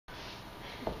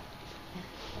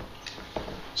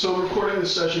So I'm recording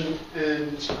this session,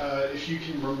 and if you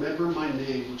can remember my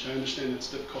name, which I understand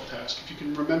it's a difficult task, if you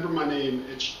can remember my name,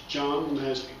 it's John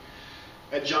Lemazny.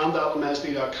 At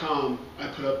john.lemazny.com, I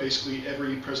put up basically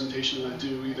every presentation that I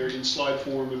do, either in slide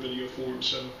form or video form.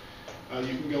 So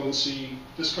you can go and see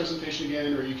this presentation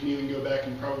again, or you can even go back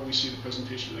and probably see the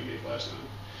presentation I gave last time.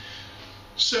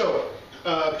 So,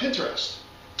 Pinterest.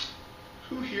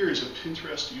 Who here is a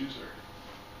Pinterest user?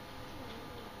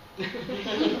 Yeah,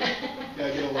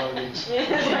 I get a lot of these.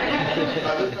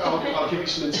 I'll give you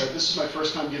some insight. This is my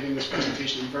first time giving this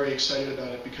presentation. I'm very excited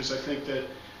about it because I think that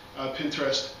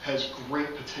Pinterest has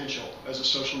great potential as a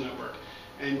social network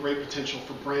and great potential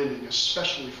for branding,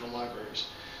 especially for libraries.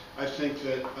 I think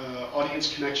that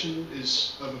audience connection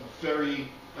is of a very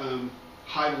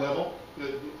high level.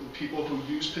 The people who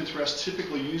use Pinterest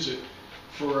typically use it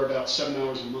for about 7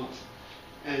 hours a month.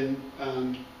 And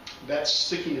that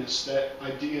stickiness, that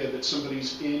idea that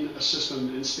somebody's in a system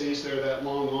and stays there that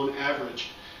long on average,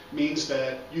 means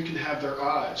that you can have their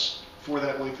eyes for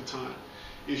that length of time.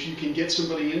 If you can get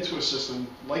somebody into a system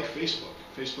like Facebook,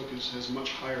 Facebook has a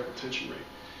much higher retention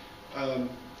rate.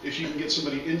 If you can get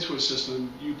somebody into a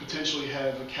system, you potentially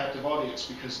have a captive audience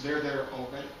because they're there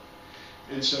already.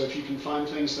 And so if you can find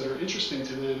things that are interesting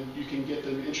to them, you can get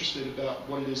them interested about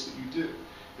what it is that you do.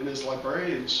 And as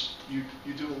librarians, you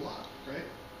do a lot, right?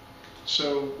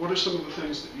 So what are some of the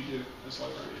things that you do as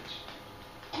librarians?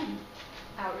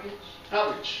 Outreach.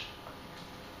 Outreach.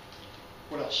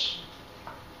 What else?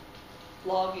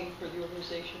 Blogging for the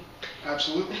organization.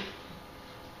 Absolutely.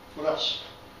 What else?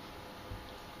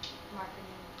 Marketing.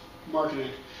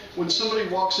 Marketing. When somebody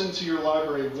walks into your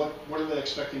library, what are they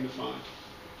expecting to find?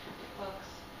 Books.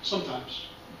 Sometimes.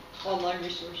 Online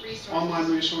resources.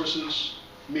 Online resources,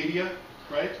 media,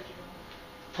 right?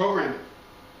 Programming.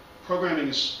 Programming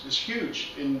is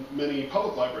huge in many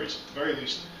public libraries, at the very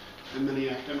least, and many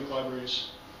academic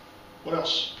libraries. What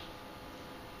else?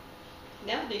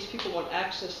 Nowadays, people want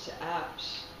access to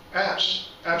apps. Apps,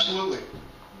 absolutely.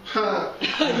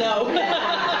 No.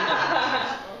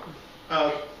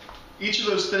 Each of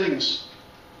those things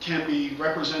can be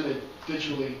represented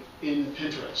digitally in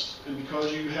Pinterest. And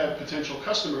because you have potential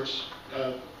customers,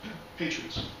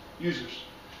 patrons, users,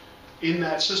 in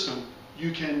that system,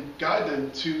 you can guide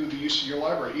them to the use of your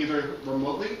library, either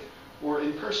remotely or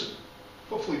in person.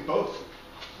 Hopefully both,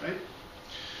 right?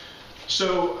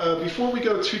 So before we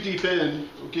go too deep in,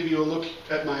 I'll give you a look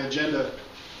at my agenda.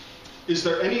 Is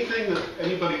there anything that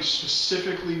anybody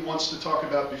specifically wants to talk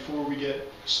about before we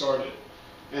get started?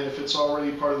 And if it's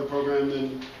already part of the program,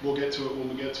 then we'll get to it when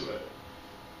we get to it.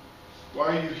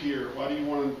 Why are you here? Why do you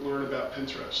want to learn about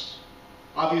Pinterest?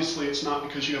 Obviously, it's not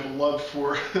because you have a love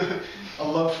for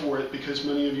it, because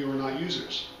many of you are not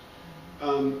users.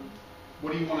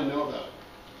 What do you want to know about it?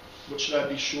 What should I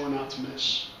be sure not to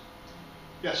miss?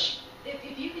 Yes?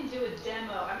 If you can do a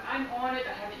demo, I'm on it.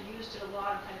 I haven't used it a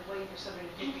lot. I'm kind of waiting for somebody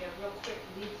to give me a real quick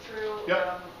lead through.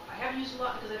 Yep. I haven't used it a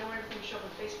lot because I don't want everything to show up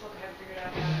on Facebook. I haven't figured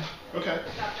out how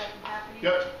to stop that from happening.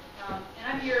 Yep. And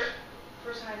I'm here, a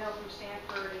person I know from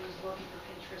Stanford who's looking for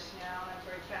Pinterest now, and I'm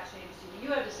very fascinated to see what you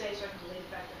have to say so I can relate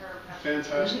it back to her.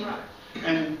 Fantastic.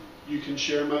 And you can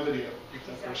share my video with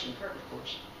that person, of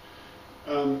course.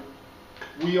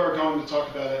 We are going to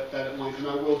talk about that at length, and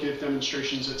I will give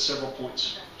demonstrations at several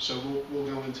points. Okay. So we'll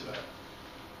go into that.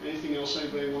 Anything else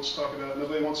anybody wants to talk about?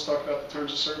 Nobody wants to talk about the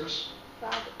terms of service? You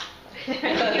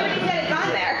already said it's on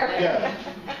there. Yeah.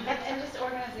 And just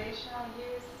organizational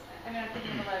use. I mean, I'm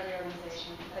thinking of a library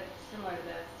organization, but similar to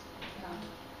this.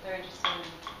 They're interested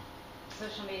in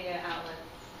social media outlets.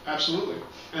 Absolutely.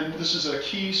 And this is a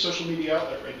key social media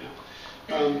outlet right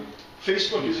now.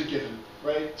 Facebook is a given,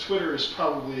 right? Twitter is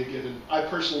probably a given. I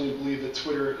personally believe that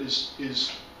Twitter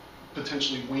is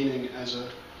potentially waning as a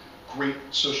great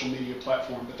social media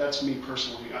platform, but that's me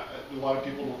personally. A lot of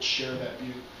people don't share that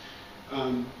view.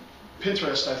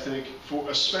 Pinterest, I think,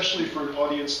 especially for an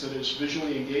audience that is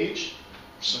visually engaged,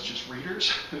 such as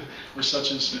readers, or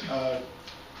such as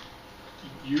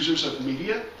users of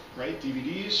media, right,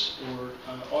 DVDs or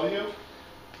audio,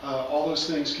 all those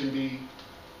things can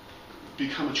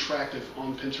become attractive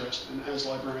on Pinterest, and as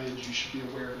librarians, you should be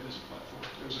aware of it as a platform.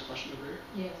 There was a question over here.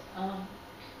 Yes.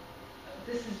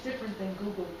 This is different than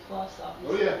Google Plus,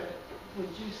 obviously. Oh, yeah. Would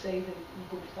you say that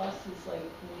Google Plus is like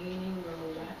waning or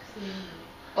waxing?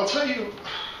 I'll tell you,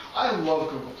 I love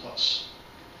Google Plus,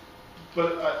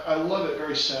 but I love it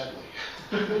very sadly.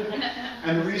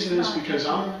 And the reason is because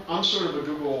I'm sort of a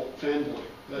Google fanboy.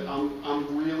 That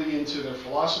I'm really into their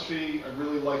philosophy. I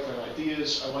really like their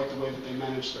ideas. I like the way that they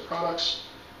manage their products.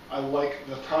 I like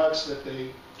the products that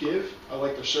they give. I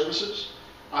like their services.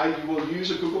 I will use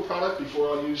a Google product before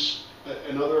I'll use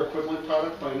another equivalent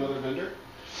product by another vendor.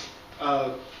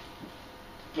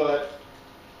 But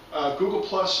Google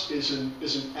Plus is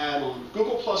an add-on.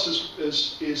 Google Plus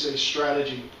is a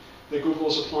strategy that Google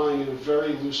is applying in a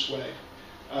very loose way.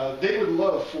 They would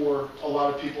love for a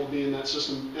lot of people to be in that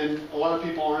system, and a lot of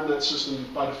people are in that system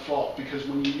by default, because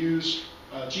when you use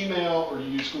Gmail, or you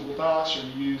use Google Docs, or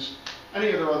you use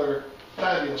any of their other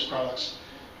fabulous products,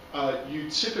 you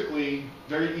typically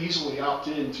very easily opt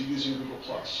in to using Google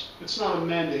Plus. It's not a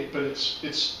mandate, but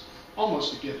it's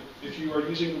almost a given. If you are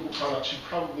using Google products, you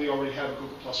probably already have a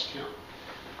Google Plus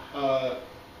account,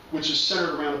 which is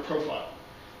centered around a profile.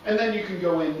 And then you can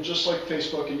go in just like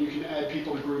Facebook, and you can add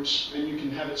people to groups, and you can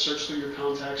have it search through your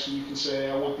contacts, and you can say,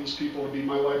 I want these people to be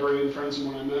my librarian friends, and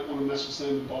when I want to message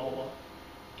them, and blah, blah, blah.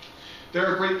 There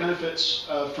are great benefits.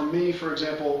 For me, for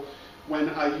example, when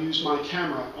I use my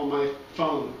camera on my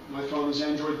phone is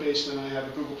Android-based, and I have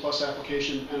a Google Plus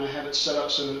application, and I have it set up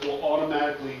so that it will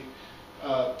automatically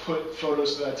put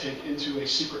photos that I take into a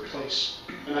secret place,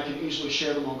 and I can easily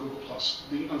share them on Google Plus.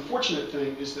 The unfortunate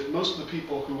thing is that most of the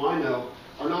people who I know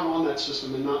are not on that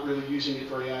system and not really using it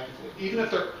very actively. Even if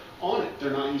they're on it,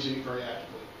 they're not using it very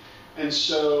actively. And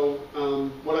so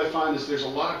what I find is there's a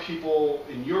lot of people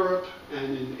in Europe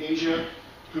and in Asia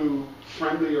who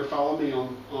friend me or follow me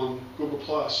on Google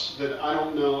Plus that I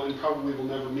don't know and probably will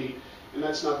never meet, and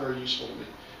that's not very useful to me.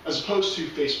 As opposed to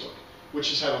Facebook, which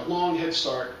has had a long head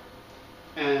start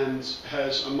and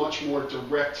has a much more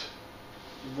direct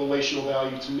relational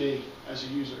value to me as a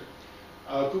user.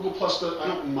 Google Plus, I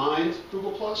don't mind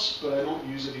Google Plus, but I don't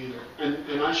use it either.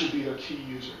 And I should be their key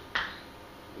user.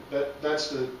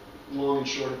 That's the long and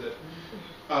short of it.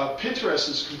 Pinterest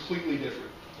is completely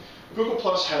different. Google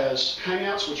Plus has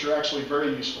Hangouts, which are actually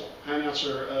very useful. Hangouts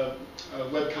are a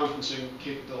web conferencing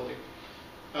capability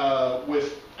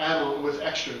with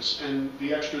extras. And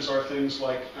the extras are things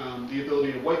like the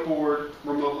ability to whiteboard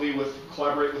remotely,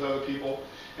 collaborate with other people,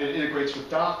 and it integrates with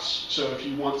Docs. So if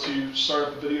you want to start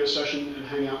up a video session and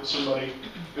hang out with somebody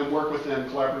and work with them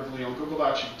collaboratively on Google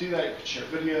Docs, you can do that. You can share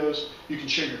videos. You can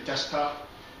share your desktop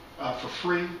for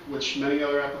free, which many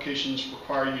other applications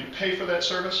require you to pay for that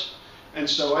service. And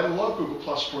so I love Google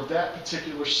Plus for that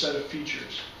particular set of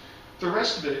features. The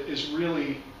rest of it is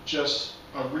really just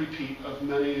a repeat of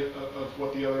many of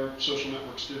what the other social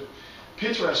networks do.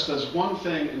 Pinterest does one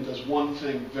thing and does one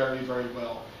thing very, very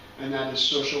well, and that is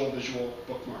social visual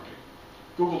bookmarking.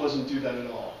 Google doesn't do that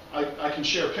at all. I can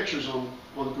share pictures on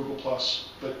Google Plus,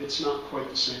 but it's not quite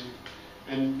the same.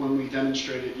 And when we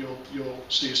demonstrate it, you'll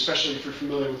see, especially if you're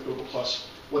familiar with Google Plus,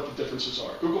 what the differences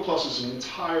are. Google Plus is an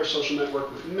entire social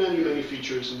network with many, many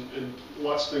features and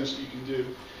lots of things that you can do,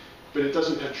 but it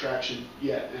doesn't have traction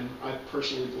yet, and I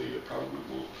personally believe it probably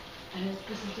won't. And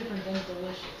this is different than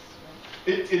Delicious,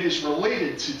 right? It is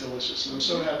related to Delicious, and I'm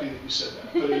so happy that you said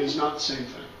that, but it is not the same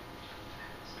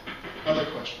thing. Other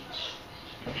questions?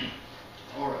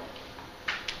 All right.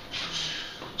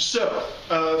 So,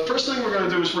 first thing we're going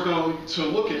to do is we're going to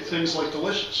look at things like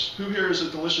Delicious. Who here is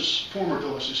a former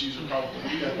Delicious user, probably?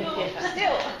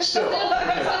 Yeah. Still.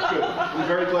 Okay, good. I'm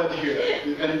very glad to hear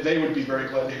that. And they would be very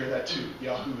glad to hear that, too.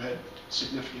 Yahoo had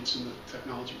significance in the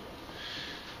technology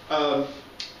world.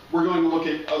 We're going to look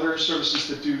at other services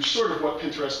that do sort of what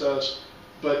Pinterest does,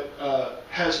 but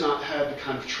has not had the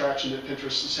kind of traction that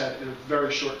Pinterest has had in a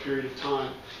very short period of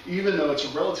time, even though it's a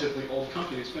relatively old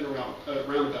company. It's been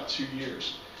around about 2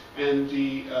 years. And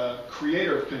the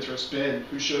creator of Pinterest, Ben,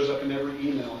 who shows up in every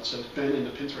email, it says Ben and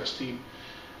the Pinterest team,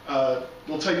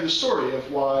 will tell you the story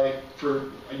of why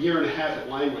for a year and a half it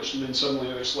languished, and then suddenly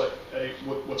there's like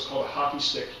what's called a hockey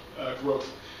stick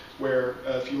growth, where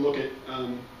if you look at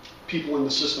people in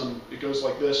the system, it goes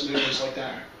like this and it goes like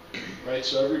that. Right,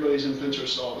 so everybody's in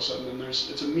Pinterest all of a sudden, and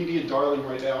it's a media darling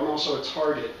right now, and also a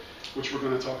target, which we're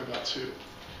going to talk about too.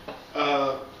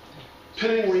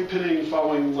 Pinning, repinning,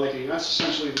 following, liking, that's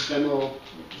essentially the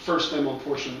first demo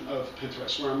portion of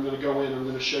Pinterest, where I'm going to go in and I'm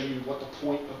going to show you what the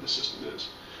point of the system is.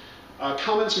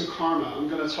 Comments and karma, I'm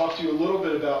going to talk to you a little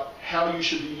bit about how you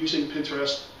should be using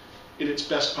Pinterest in its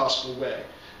best possible way,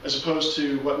 as opposed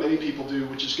to what many people do,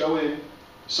 which is go in,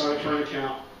 sign up for an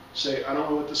account, say, I don't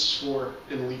know what this is for,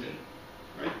 and leave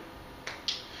it,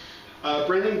 right?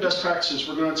 Branding best practices,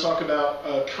 we're going to talk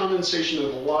about condensation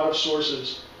of a lot of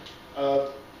sources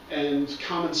and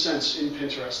common sense in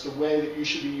Pinterest, the way that you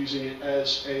should be using it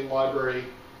as a library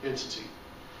entity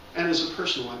and as a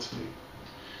personal entity.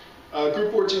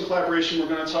 Group boards and collaboration, we're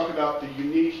going to talk about the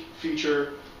unique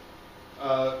feature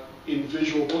in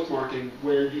visual bookmarking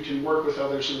where you can work with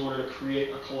others in order to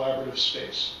create a collaborative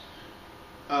space.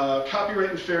 Copyright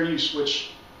and fair use,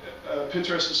 which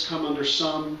Pinterest has come under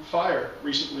some fire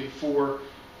recently for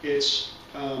its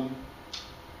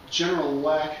general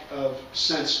lack of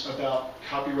sense about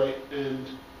copyright and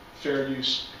fair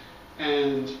use,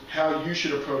 and how you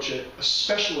should approach it,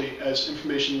 especially as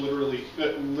information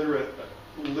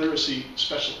literacy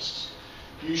specialists.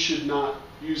 You should not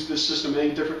use this system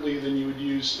any differently than you would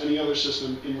use any other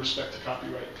system in respect to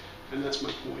copyright, and that's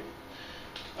my point.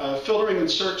 Filtering and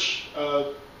search.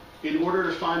 In order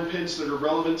to find pins that are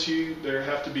relevant to you, there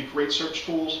have to be great search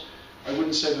tools. I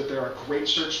wouldn't say that there are great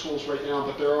search tools right now,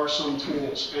 but there are some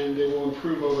tools, and they will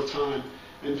improve over time.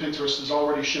 And Pinterest has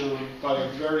already shown by a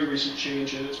very recent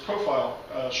change in its profile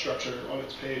structure on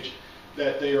its page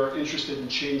that they are interested in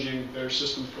changing their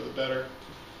system for the better.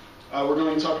 We're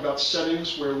going to talk about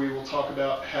settings, where we will talk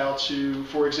about how to,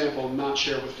 for example, not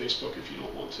share with Facebook if you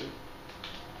don't want to.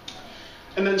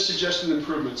 And then suggested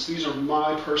improvements. These are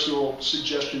my personal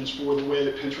suggestions for the way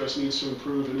that Pinterest needs to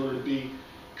improve in order to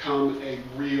become a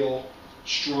real,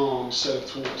 strong set of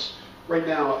tools. Right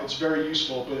now, it's very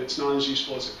useful, but it's not as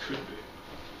useful as it could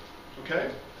be.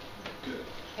 Okay? Good.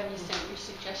 Have you sent your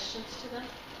suggestions to them?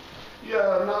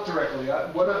 Yeah, not directly.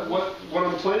 What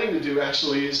I'm planning to do,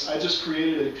 actually, is I just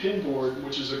created a pin board,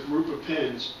 which is a group of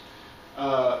pins,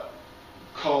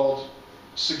 called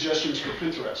Suggestions for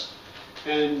Pinterest.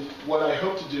 And what I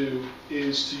hope to do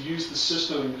is to use the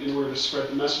system in order to spread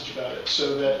the message about it,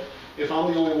 so that if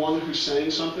I'm the only one who's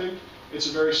saying something, it's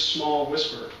a very small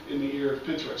whisper in the ear of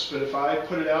Pinterest. But if I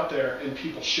put it out there and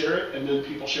people share it, and then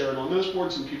people share it on those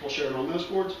boards, and people share it on those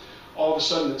boards, all of a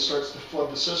sudden it starts to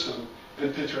flood the system,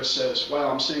 and Pinterest says,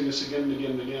 wow, I'm seeing this again and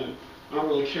again and again. I don't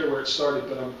really care where it started,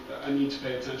 but I need to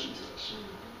pay attention to this.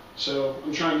 So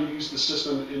I'm trying to use the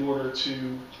system in order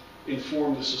to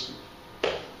inform the system.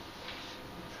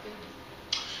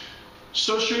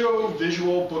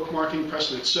 Socio-visual bookmarking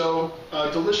precedent. So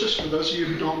Delicious, for those of you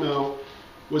who don't know,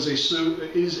 is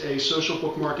a social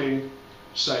bookmarking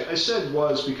site. I said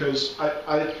was because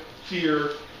I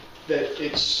fear that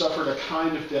it suffered a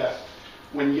kind of death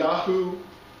when Yahoo,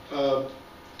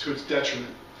 to its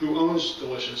detriment, who owns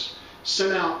Delicious,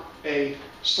 sent out a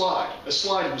slide. A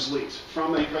slide was leaked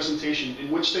from a presentation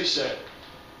in which they said,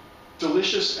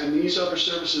 Delicious and these other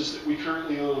services that we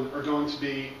currently own are going to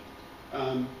be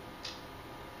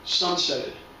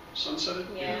sunsetted. Sunsetted?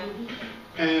 Yeah.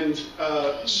 And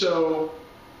so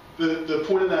the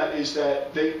point of that is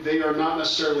that they are not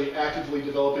necessarily actively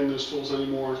developing those tools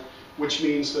anymore, which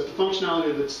means that the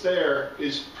functionality that's there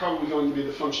is probably going to be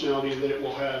the functionality that it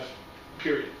will have,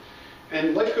 period.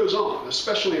 And life goes on,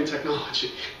 especially in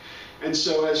technology. And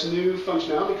so as new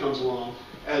functionality comes along,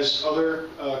 as other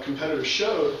competitors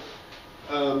showed,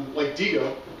 like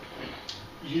Digo,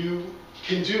 you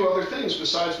can do other things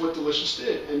besides what Delicious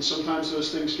did, and sometimes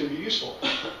those things can be useful.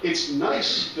 It's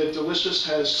nice that Delicious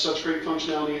has such great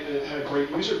functionality and it had a great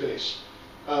user base,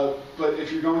 but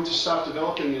if you're going to stop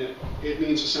developing it, it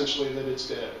means essentially that it's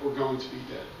dead or going to be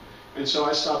dead. And so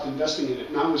I stopped investing in it,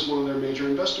 and I was one of their major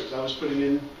investors. I was putting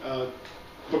in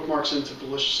bookmarks into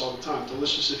Delicious all the time.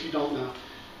 Delicious, if you don't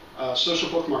know, social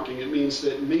bookmarking. It means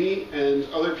that me and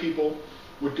other people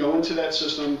would go into that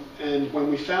system, and when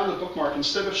we found a bookmark,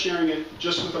 instead of sharing it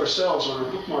just with ourselves on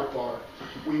our bookmark bar,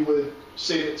 we would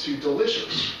save it to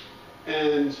Delicious.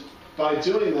 And by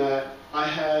doing that, I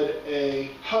had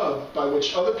a hub by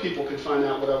which other people could find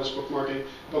out what I was bookmarking,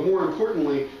 but more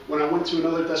importantly, when I went to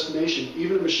another destination,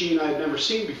 even a machine I had never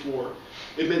seen before,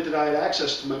 it meant that I had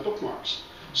access to my bookmarks.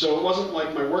 So it wasn't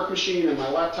like my work machine and my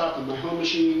laptop and my home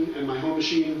machine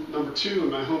number 2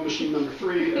 and my home machine number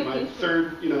 3 and my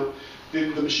third,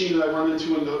 the machine that I run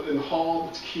into in the hall,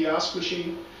 it's a kiosk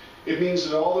machine. It means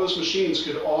that all those machines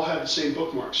could all have the same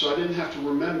bookmark. So I didn't have to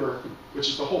remember, which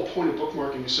is the whole point of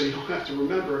bookmarking, so you don't have to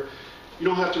remember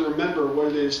what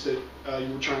it is that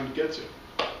you were trying to get to.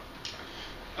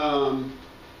 And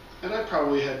I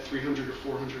probably had 300 or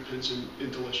 400 pins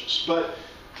in Delicious. But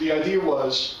the idea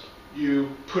was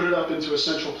you put it up into a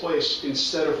central place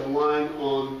instead of relying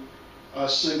on a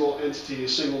single entity, a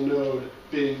single node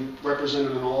being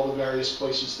represented in all the various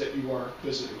places that you are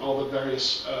visiting, all the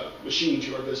various machines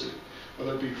you are visiting,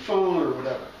 whether it be your phone or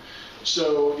whatever.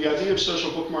 So the idea of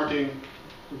social bookmarking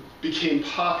became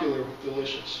popular with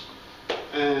Delicious,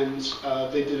 and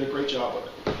they did a great job of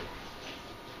it.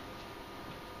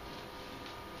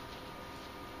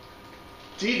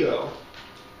 Digo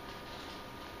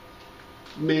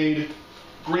made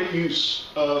great use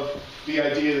of the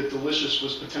idea that Delicious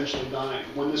was potentially dying.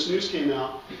 When this news came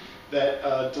out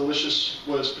that Delicious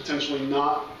was potentially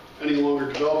not any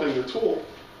longer developing their tool,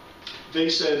 they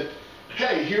said,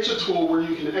 hey, here's a tool where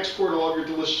you can export all of your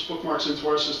Delicious bookmarks into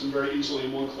our system very easily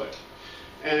in one click.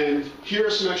 And here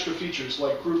are some extra features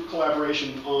like group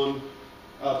collaboration on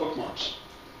bookmarks.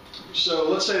 So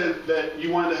let's say that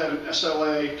you wanted to have an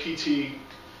SLA, PT,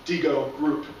 DGO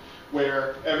group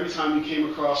where every time you came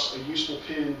across a useful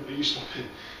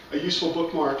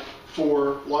bookmark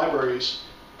for libraries,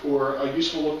 or a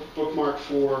useful bookmark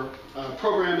for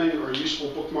programming, or a useful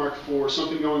bookmark for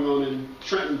something going on in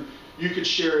Trenton, you could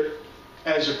share it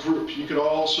as a group. You could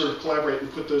all sort of collaborate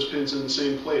and put those pins in the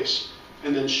same place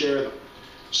and then share them.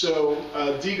 So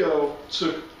DGO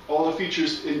took all the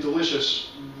features in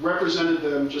Delicious, represented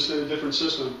them just in a different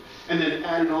system, and then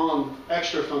added on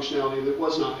extra functionality that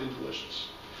was not in Delicious.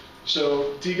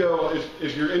 So DGO,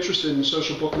 if you're interested in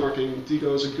social bookmarking,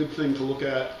 DGO is a good thing to look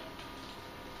at.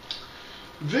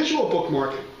 Visual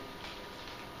bookmarking.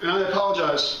 And I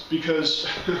apologize because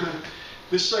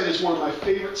this site is one of my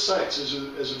favorite sites as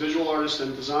a visual artist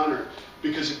and designer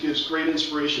because it gives great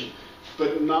inspiration.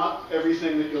 But not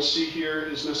everything that you'll see here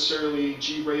is necessarily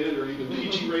G-rated or even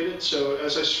PG-rated. So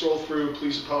as I scroll through,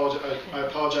 please apologize. I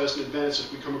apologize in advance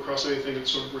if we come across anything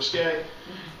that's sort of risque.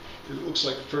 It looks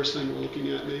like the first thing we're looking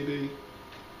at, maybe.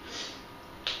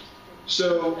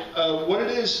 So what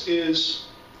it is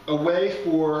a way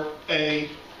for a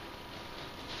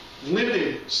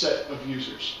limited set of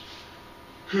users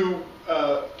who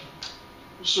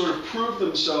sort of prove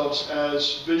themselves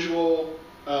as visual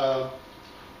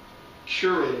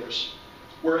curators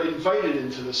were invited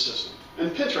into this system.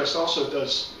 And Pinterest also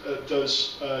does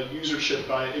usership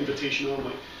by invitation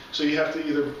only. So you have to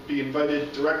either be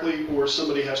invited directly or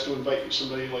somebody has to invite you,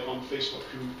 somebody like on Facebook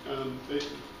who,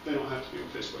 they don't have to be on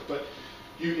Facebook. But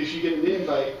if you get an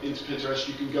invite into Pinterest,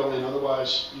 you can go in.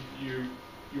 Otherwise, you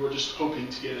are just hoping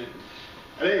to get in.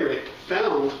 At any rate,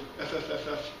 Found,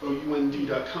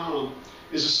 FFFFOUND.com,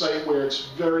 is a site where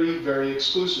it's very, very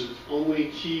exclusive.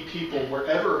 Only key people were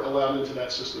ever allowed into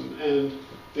that system, and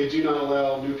they do not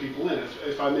allow new people in.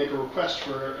 If I make a request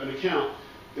for an account,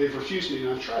 they've refused me,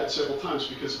 and I've tried several times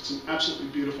because it's an absolutely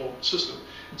beautiful system.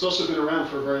 It's also been around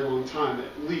for a very long time,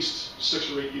 at least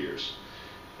 6 or 8 years.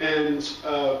 And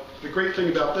the great thing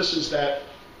about this is that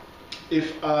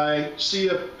if I see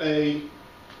a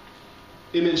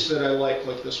image that I like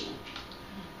this one,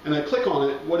 and I click on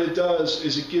it, what it does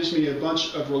is it gives me a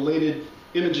bunch of related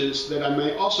images that I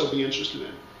may also be interested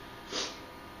in.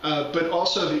 But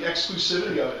also the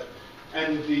exclusivity of it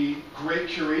and the great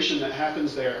curation that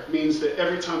happens there means that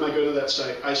every time I go to that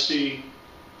site, I see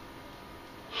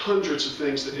hundreds of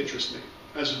things that interest me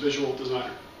as a visual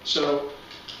designer. So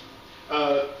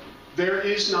there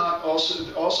is not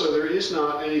there is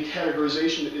not any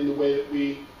categorization in the way that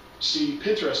we see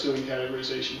Pinterest doing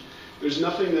categorization. There's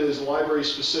nothing that is library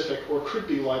specific or could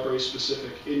be library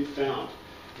specific in Found.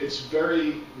 It's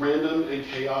very random and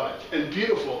chaotic and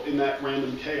beautiful in that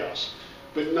random chaos,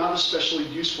 but not especially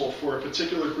useful for a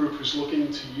particular group who's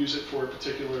looking to use it for a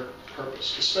particular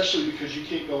purpose, especially because you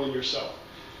can't go in yourself,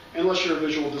 unless you're a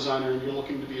visual designer and you're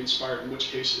looking to be inspired, in which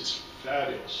case it's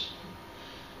fabulous.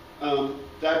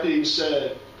 That being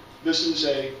said, this is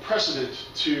a precedent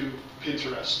to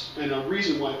Pinterest and a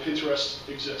reason why Pinterest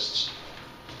exists.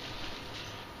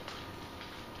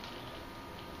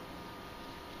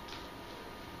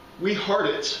 We Heart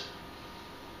It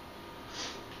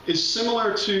is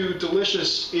similar to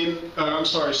Delicious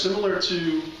similar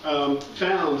to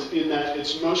Found in that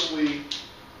it's mostly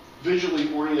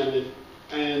visually oriented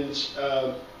and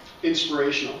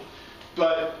inspirational,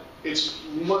 but it's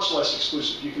much less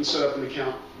exclusive. You can set up an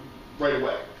account right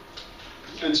away.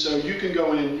 And so you can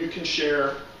go in, you can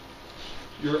share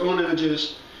your own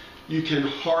images, you can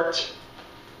heart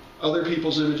other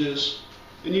people's images,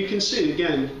 and you can see,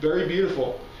 again, very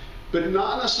beautiful. But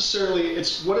not necessarily,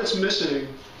 what it's missing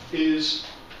is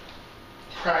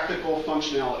practical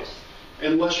functionality,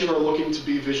 unless you are looking to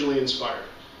be visually inspired.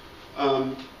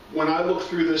 When I look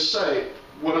through this site,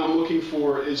 what I'm looking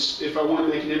for is, if I want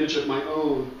to make an image of my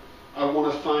own, I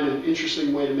want to find an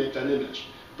interesting way to make that image.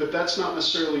 But that's not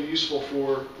necessarily useful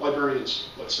for librarians,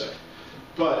 let's say.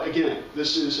 But again,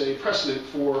 this is a precedent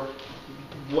for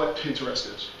what Pinterest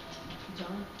is.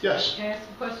 John? Yes? Can I ask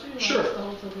a question? Sure.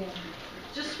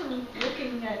 Just from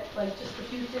looking at just a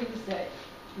few things that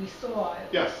we saw, it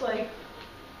Yeah. looks like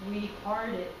We Heart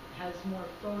It has more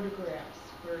photographs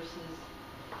versus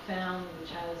Found, which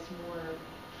has more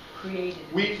created.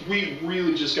 We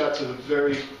really just got to the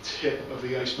very tip of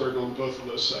the iceberg on both of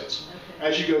those sites. Okay.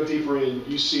 As you go deeper in,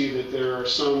 you see that there are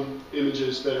some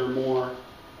images that are more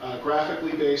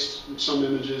graphically based, some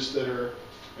images that are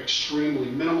extremely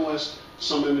minimalist,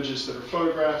 some images that are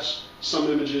photographs, some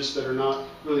images that are not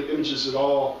really images at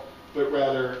all, but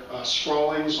rather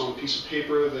scrawlings on a piece of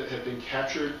paper that have been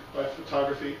captured by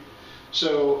photography.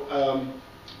 So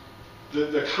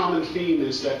the common theme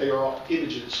is that they are all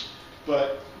images,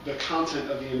 but the content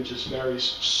of the images varies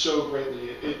so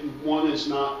greatly. One is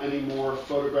not any more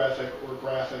photographic or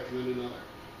graphic than another.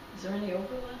 Is there any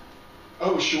overlap?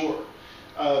 Oh, sure.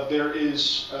 There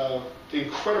is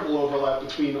incredible overlap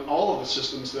between all of the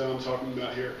systems that I'm talking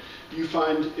about here. You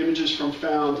find images from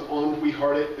Found on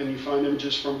WeHeartIt, and you find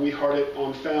images from WeHeartIt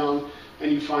on Found,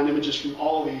 and you find images from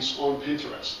all of these on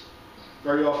Pinterest.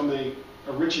 Very often they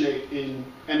originate in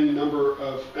any number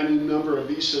of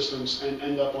these systems and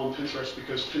end up on Pinterest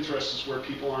because Pinterest is where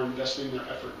people are investing their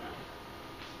effort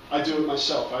now. I do it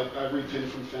myself. I repin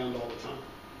from Found all the time.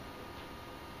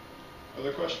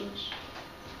 Other questions?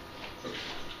 Okay.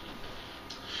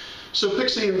 So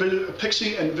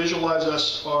Pixie and Visualize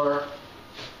Us are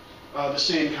the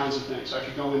same kinds of things. I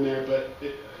could go in there, but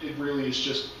it really is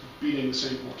just beating the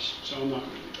same horse, so I'm not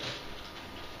going to do that.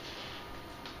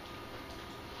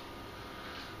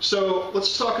 So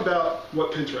let's talk about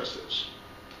what Pinterest is.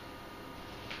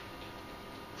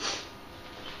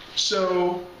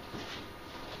 So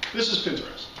this is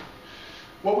Pinterest.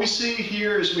 What we see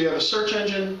here is we have a search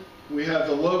engine. We have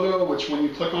the logo, which when you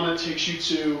click on it takes you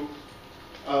to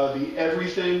the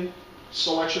everything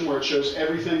selection where it shows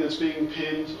everything that's being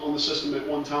pinned on the system at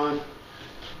one time.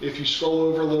 If you scroll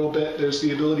over a little bit, there's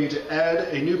the ability to add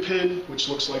a new pin, which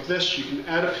looks like this. You can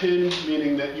add a pin,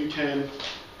 meaning that you can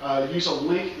use a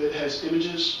link that has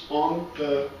images on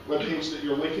the web page that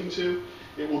you're linking to.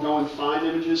 It will go and find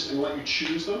images and let you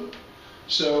choose them.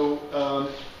 So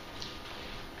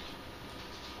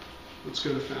let's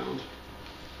go to Found.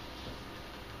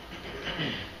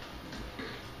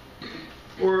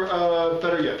 Or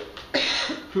better yet,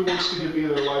 who wants to give me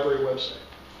their library website?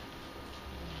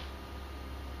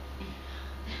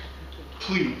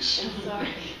 Please. Sorry.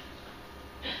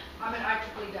 I'm at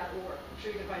IEEE.org. I'm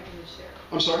sure you can find images there.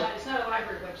 I'm sorry? It's not a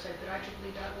library website, but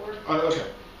IEEE.org.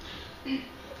 Okay.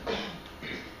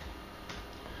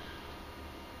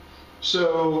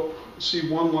 So, let's see,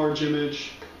 one large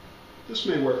image. This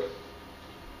may work.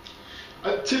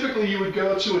 Typically, you would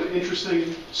go to an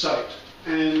interesting site,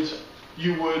 and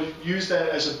you would use that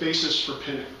as a basis for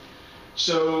pinning.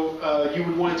 So you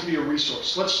would want it to be a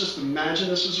resource. Let's just imagine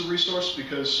this is a resource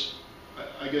because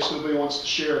I guess nobody wants to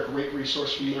share a great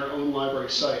resource from their own library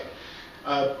site.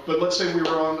 But let's say we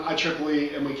were on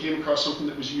IEEE and we came across something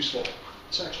that was useful.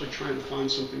 Let's actually try to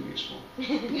find something useful.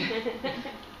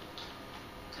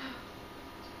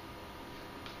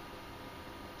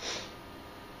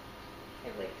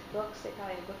 Like books, they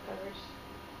probably have book covers.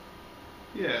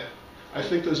 Yeah, I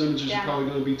think those images are probably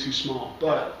going to be too small,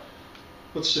 but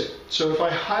let's see. So if I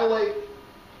highlight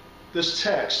this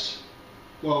text,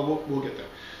 well, we'll get there.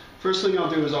 First thing I'll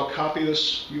do is I'll copy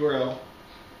this URL,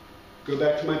 go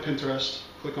back to my Pinterest,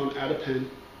 click on Add a Pin,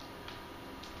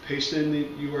 paste in the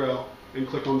URL, and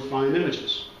click on Find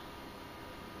Images.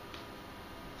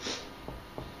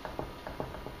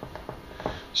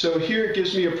 So here it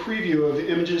gives me a preview of the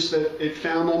images that it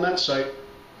found on that site.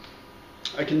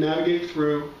 I can navigate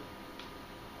through.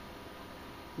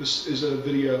 This is a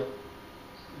video,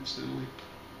 incidentally.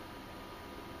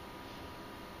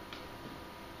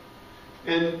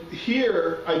 And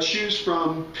here I choose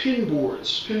from pin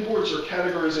boards. Pin boards are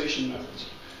categorization methods.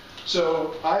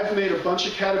 So I've made a bunch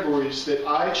of categories that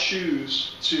I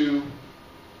choose to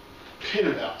pin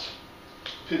about.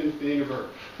 Pin being a verb.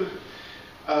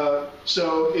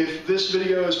 So if this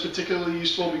video is particularly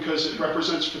useful because it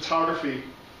represents photography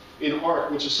in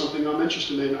art, which is something I'm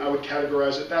interested in, I would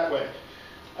categorize it that way.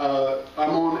 I'm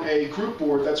on a group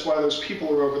board, that's why those people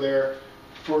are over there,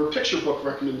 for picture book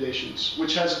recommendations,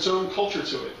 which has its own culture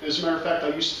to it. As a matter of fact,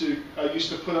 I used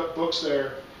to put up books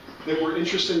there that were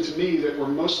interesting to me that were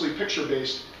mostly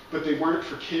picture-based, but they weren't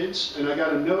for kids, and I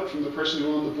got a note from the person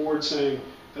who owned the board saying,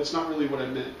 that's not really what I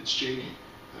meant, it's JD,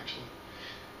 actually.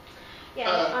 Yeah,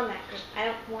 I'm on that group. I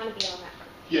don't want to be on that group.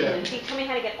 Yeah. Can you tell me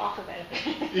how to get off of it?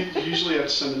 You usually have to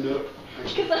send a note,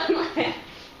 actually. Because I'm like,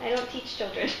 I don't teach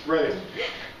children. Right.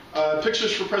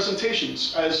 Pictures for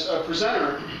presentations. As a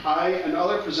presenter, I and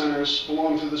other presenters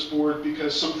belong to this board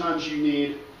because sometimes you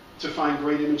need to find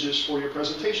great images for your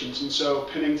presentations. And so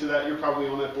pinning to that, you're probably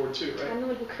on that board too, right? I'm the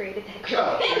one who created that group.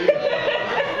 Oh, there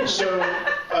you go. So,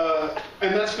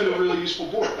 and that's been a really useful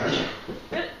board, actually.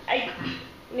 But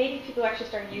maybe people actually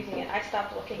started using it. I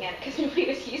stopped looking at it because nobody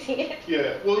was using it.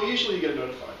 Yeah, well, usually you get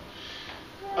notified.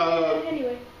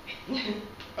 Anyway.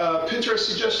 Pinterest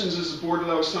Suggestions is the board that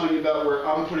I was telling you about where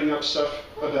I'm putting up stuff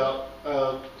about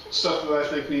stuff that I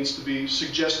think needs to be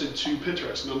suggested to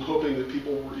Pinterest, and I'm hoping that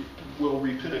people will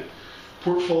repin it.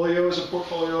 Portfolio is a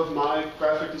portfolio of my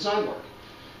graphic design work.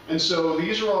 And so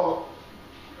these are all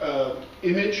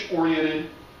image-oriented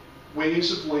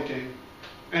ways of linking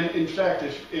And in fact,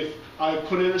 if I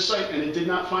put in a site and it did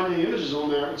not find any images on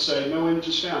there, it would say, no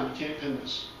images found, you can't pin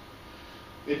this.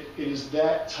 It is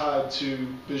that tied to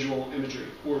visual imagery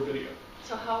or video.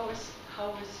 So how is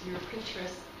your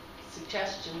Pinterest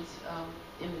suggestions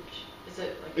image? Is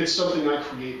it like It's something I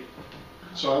created.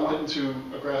 So I went into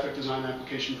a graphic design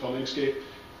application called Inkscape.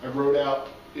 I wrote out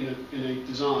in a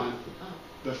design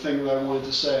the thing that I wanted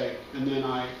to say, and then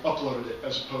I uploaded it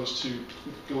as opposed to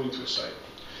going to a site.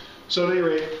 So at any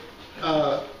rate,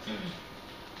 I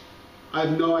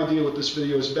have no idea what this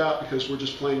video is about because we're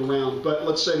just playing around. But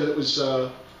let's say that it was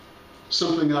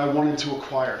something that I wanted to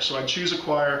acquire. So I'd choose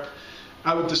acquire.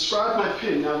 I would describe my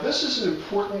pin. Now this is an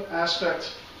important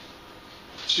aspect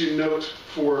to note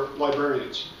for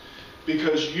librarians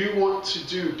because you want to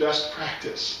do best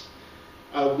practice.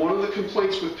 One of the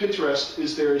complaints with Pinterest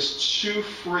is there is too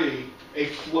free a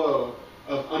flow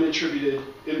of unattributed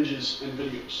images and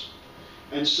videos.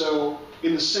 And so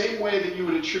in the same way that you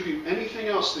would attribute anything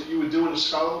else that you would do in a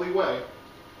scholarly way,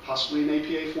 possibly in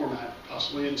APA format,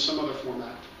 possibly in some other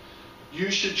format, you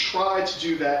should try to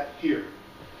do that here.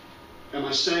 Am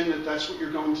I saying that that's what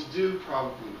you're going to do?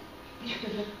 Probably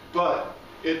not. But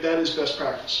that is best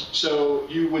practice. So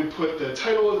you would put the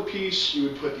title of the piece, you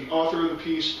would put the author of the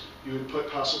piece, you would put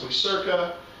possibly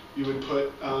circa, you would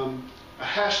put a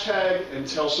hashtag and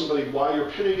tell somebody why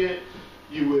you're pinning it,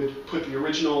 you would put the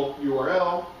original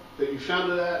URL that you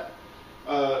found it at,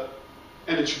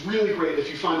 and it's really great if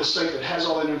you find a site that has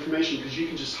all that information because you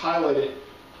can just highlight it,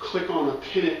 click on the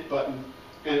pin it button,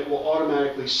 and it will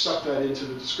automatically suck that into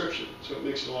the description. So it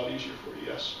makes it a lot easier for you,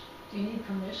 yes. Do you need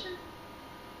permission?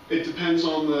 It depends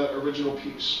on the original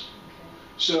piece. Okay.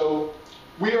 So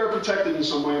we are protected in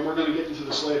some way, and we're going to get into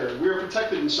this later. We are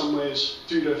protected in some ways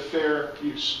due to fair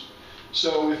use.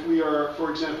 So if we are, for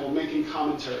example, making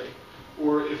commentary,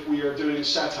 or if we are doing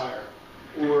satire,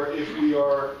 or if we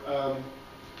are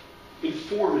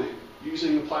informing,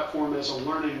 using the platform as a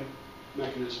learning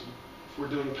mechanism, if we're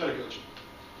doing pedagogy.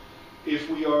 If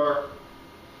we are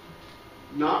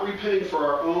not repinning for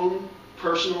our own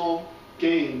personal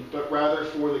gain, but rather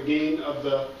for the gain of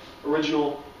the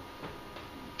original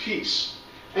piece.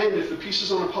 And if the piece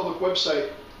is on a public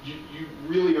website, you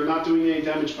really are not doing any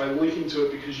damage by linking to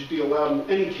it because you'd be allowed in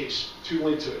any case to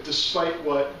link to it, despite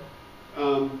what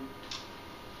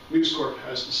News Corp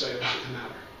has to say about the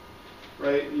matter.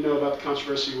 Right? You know about the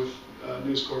controversy with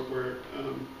News Corp where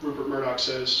Rupert Murdoch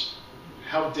says,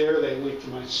 how dare they link to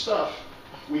my stuff?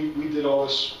 We did all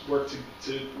this work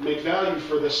to make value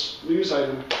for this news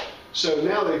item. So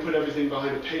now they put everything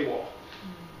behind a paywall,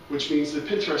 which means that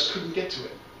Pinterest couldn't get to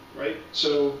it, right?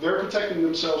 So they're protecting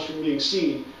themselves from being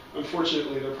seen.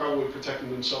 Unfortunately, they're probably protecting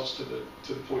themselves to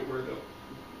the point where they'll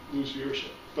lose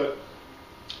viewership. But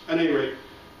at any rate,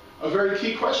 a very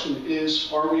key question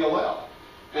is, are we allowed?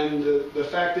 And the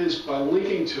fact is, by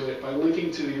linking to it, by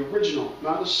linking to the original,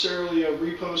 not necessarily a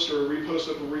repost or a repost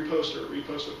of a repost or a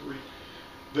repost of a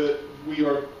that we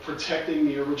are protecting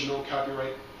the original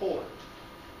copyright holder.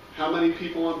 How many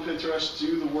people on Pinterest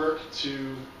do the work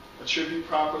to attribute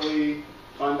properly,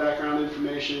 find background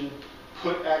information,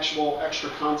 put actual extra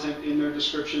content in their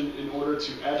description in order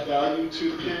to add value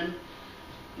to the pin?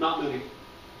 Not many.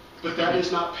 But that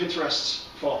is not Pinterest's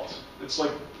fault. It's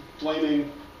like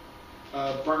blaming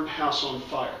a burnt house on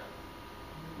fire.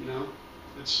 You know,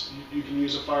 you can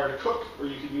use a fire to cook, or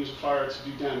you can use a fire to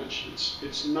do damage.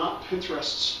 It's not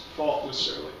Pinterest's fault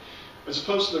necessarily, as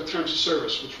opposed to their terms of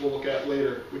service, which we'll look at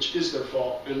later, which is their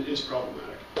fault and is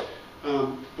problematic.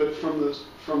 But from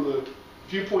the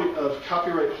viewpoint of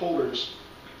copyright holders,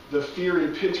 the fear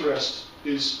in Pinterest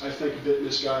is, I think, a bit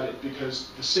misguided,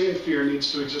 because the same fear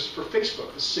needs to exist for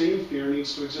Facebook. The same fear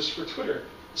needs to exist for Twitter.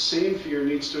 The same fear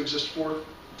needs to exist for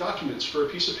documents, for a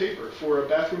piece of paper, for a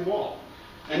bathroom wall.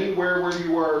 Anywhere where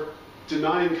you are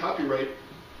denying copyright,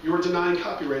 you are denying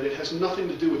copyright. It has nothing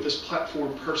to do with this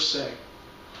platform per se.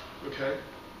 Okay?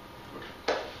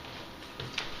 Okay.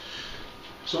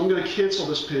 So I'm going to cancel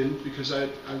this pin because I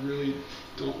really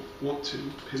don't want to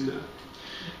pin that.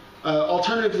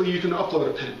 Alternatively, you can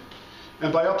upload a pin.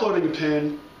 And by uploading a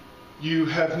pin, you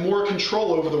have more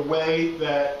control over the way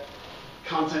that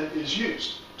content is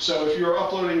used. So if you're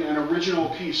uploading an original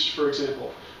piece, for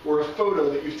example, or a photo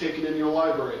that you've taken in your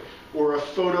library, or a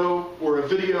photo or a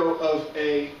video of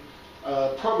a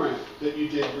program that you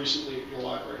did recently at your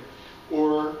library,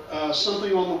 or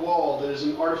something on the wall that is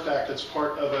an artifact that's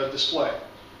part of a display,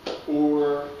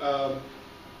 or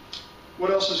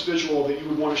what else is visual that you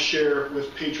would want to share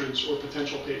with patrons or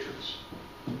potential patrons?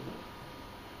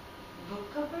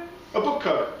 Book covers? A book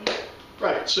cover.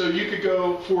 Right. So you could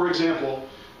go, for example,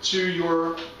 to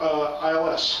your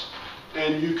ILS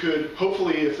And you could,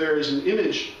 hopefully, if there is an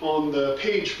image on the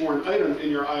page for an item in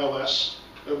your ILS,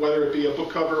 whether it be a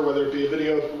book cover, whether it be a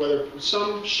video, whether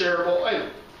some shareable item,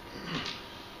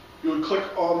 you would click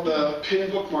on the pin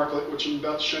bookmarklet, which I'm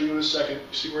about to show you in a second.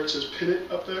 You see where it says pin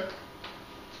it up there?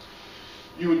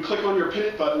 You would click on your pin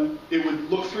it button. It would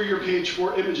look through your page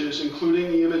for images,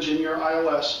 including the image in your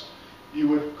ILS. You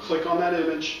would click on that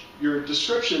image. Your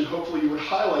description, hopefully, you would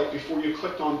highlight before you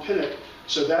clicked on pin it.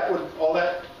 So that would, all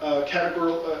that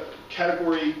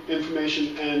category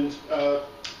information and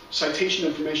citation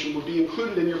information would be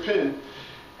included in your pin.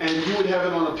 And you would have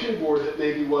it on a pin board that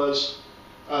maybe was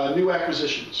new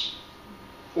acquisitions,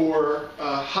 or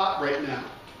hot right now,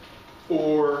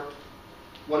 or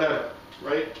whatever,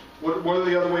 right? What are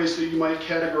the other ways that you might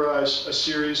categorize a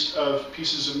series of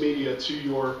pieces of media to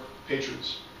your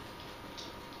patrons?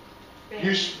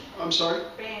 Banned. I'm sorry?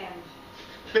 Banned.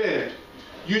 Banned.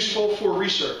 Useful for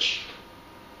research.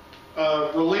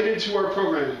 Related to our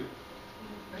programming.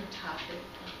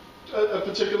 A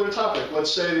particular topic.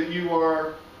 Let's say that you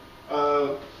are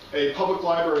a public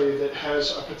library that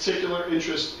has a particular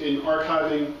interest in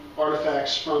archiving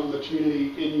artifacts from the community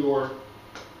in your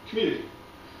community.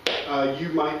 You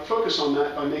might focus on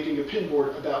that by making a pin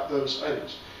board about those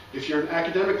items. If you're an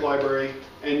academic library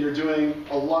and you're doing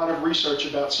a lot of research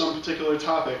about some particular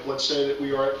topic, let's say that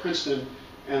we are at Princeton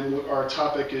and our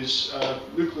topic is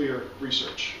nuclear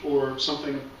research or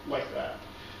something like that,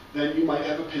 then you might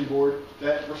have a pin board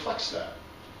that reflects that,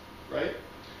 right?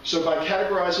 So by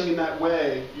categorizing in that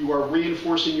way, you are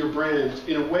reinforcing your brand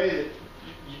in a way that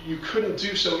you couldn't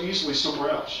do so easily somewhere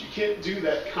else. You can't do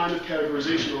that kind of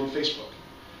categorization on Facebook.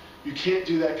 You can't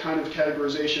do that kind of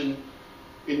categorization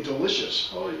in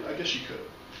Delicious. Oh, I guess you could.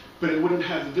 But it wouldn't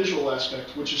have the visual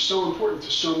aspect, which is so important to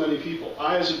so many people.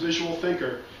 I, as a visual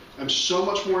thinker, am so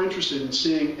much more interested in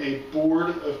seeing a board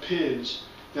of pins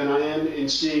than I am in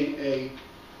seeing a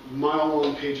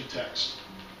mile-long page of text.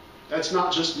 That's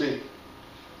not just me.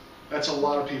 That's a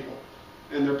lot of people.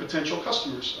 And they're potential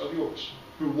customers of yours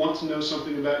who want to know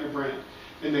something about your brand.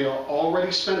 And they are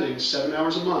already spending 7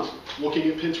 hours a month looking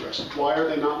at Pinterest. Why are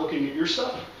they not looking at your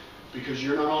stuff? Because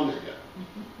you're not on there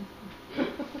yet.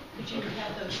 Could you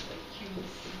have those like QR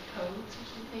codes or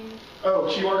something?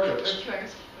 Oh, QR codes. Or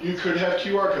QRs? You could have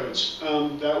QR codes.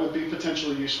 That would be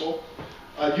potentially useful.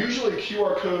 Usually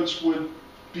QR codes would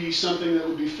be something that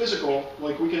would be physical.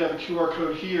 Like we could have a QR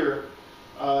code here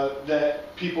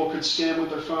that people could scan with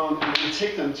their phone and it would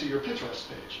take them to your Pinterest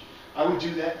page. I would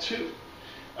do that too.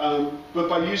 But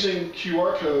by using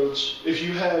QR codes, if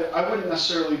you had, I wouldn't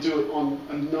necessarily do it on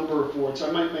a number of boards. I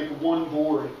might make one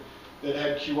board that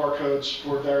had QR codes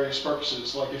for various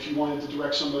purposes. Like if you wanted to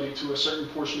direct somebody to a certain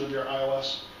portion of your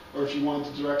ILS, or if you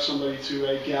wanted to direct somebody to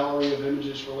a gallery of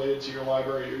images related to your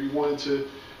library, or you wanted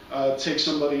to take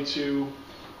somebody to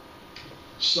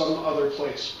some other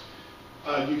place,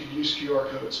 you could use QR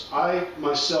codes. I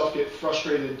myself get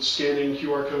frustrated scanning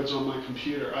QR codes on my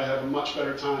computer. I have a much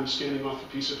better time scanning off a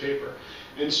piece of paper.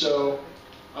 And so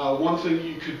one thing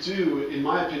you could do, in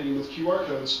my opinion, with QR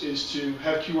codes is to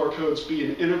have QR codes be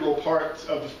an integral part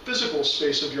of the physical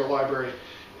space of your library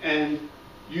and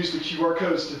use the QR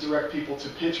codes to direct people to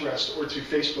Pinterest or to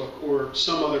Facebook or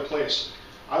some other place.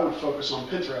 I would focus on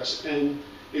Pinterest. And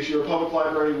if you're a public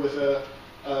library with a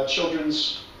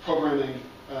children's programming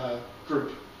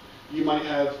group, you might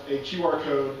have a QR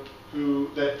code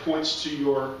that points to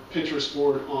your Pinterest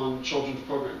board on children's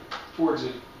programming, for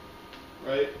example,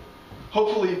 right?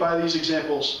 Hopefully by these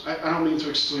examples, I don't mean to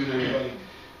exclude anybody,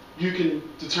 you can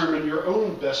determine your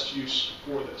own best use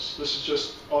for this. This is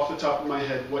just off the top of my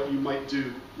head what you might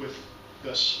do with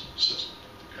this system,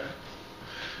 okay?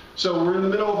 So we're in the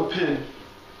middle of a pin.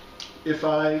 If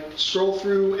I scroll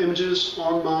through images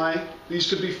on these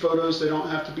could be photos, they don't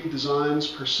have to be designs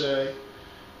per se.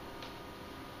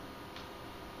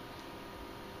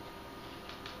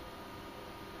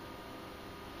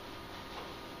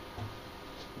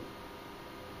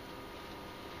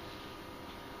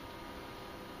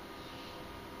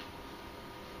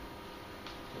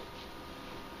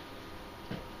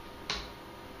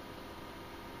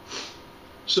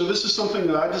 So this is something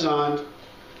that I designed.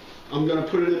 I'm going to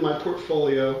put it in my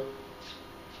portfolio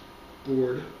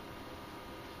board.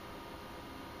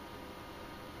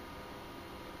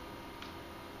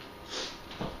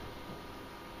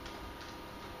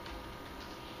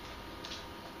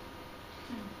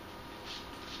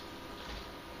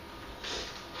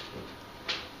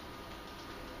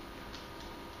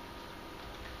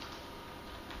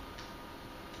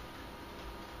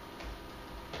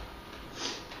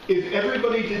 If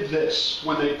everybody did this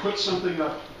when they put something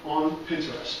up on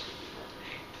Pinterest,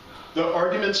 the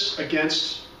arguments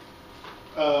against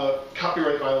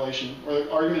copyright violation or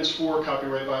arguments for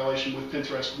copyright violation with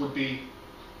Pinterest would be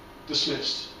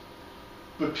dismissed.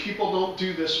 But people don't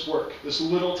do this work, this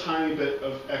little tiny bit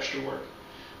of extra work.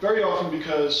 Very often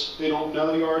because they don't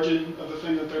know the origin of the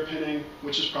thing that they're pinning,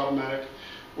 which is problematic,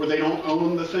 or they don't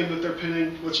own the thing that they're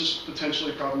pinning, which is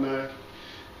potentially problematic.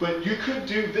 But you could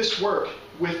do this work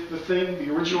with the thing,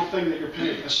 the original thing that you're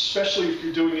pinning, especially if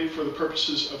you're doing it for the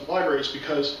purposes of libraries,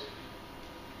 because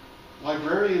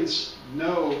librarians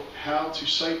know how to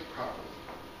cite properly,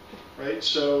 right?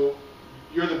 So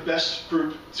you're the best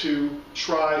group to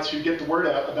try to get the word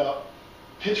out about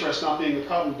Pinterest not being the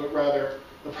problem, but rather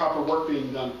the proper work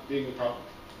being done being the problem.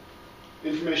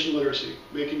 Information literacy,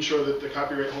 making sure that the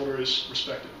copyright holder is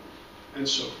respected, and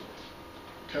so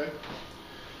forth. Okay?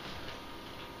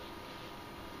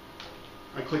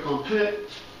 I click on pin it.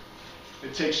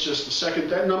 It takes just a second.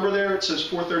 That number there, it says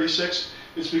 436.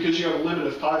 It's because you have a limit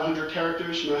of 500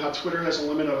 characters. You know how Twitter has a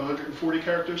limit of 140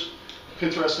 characters?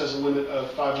 Pinterest has a limit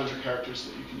of 500 characters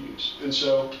that you can use. And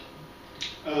so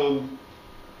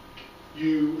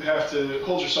you have to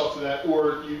hold yourself to that,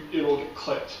 or it will get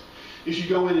clicked. If you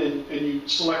go in and you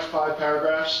select 5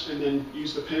 paragraphs and then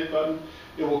use the pin it button,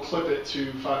 it will clip it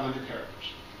to 500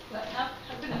 characters. But how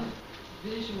can a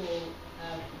visual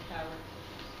have characters?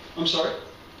 I'm sorry?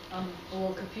 I'm a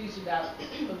little confused about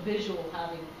a visual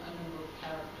having a number of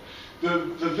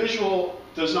characters. The visual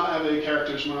does not have any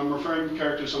characters. When I'm referring to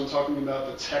characters, I'm talking about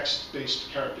the text-based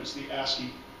characters, the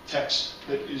ASCII text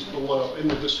that is below in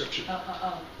the description.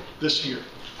 This here.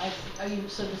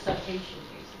 So the citation,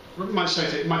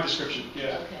 basically. My description,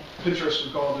 yeah. Okay. Pinterest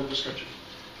would call it a description.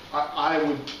 I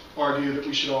would argue that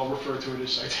we should all refer to it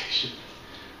as citation.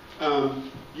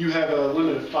 You have a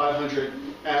limit of 500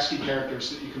 ASCII characters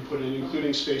that you can put in,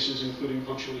 including spaces, including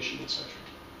punctuation, etc.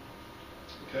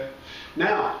 Okay?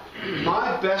 Now,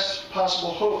 my best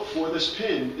possible hope for this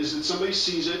pin is that somebody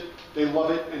sees it, they love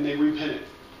it, and they repin it.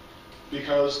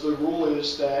 Because the rule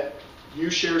is that you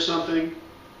share something,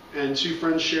 and 2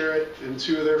 friends share it, and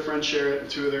 2 of their friends share it, and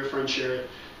 2 of their friends share it.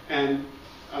 And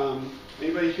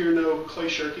anybody here know Clay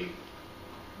Shirky?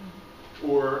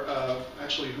 Or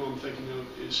actually, who I'm thinking of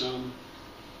is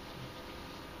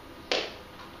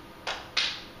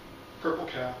Purple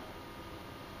Cow.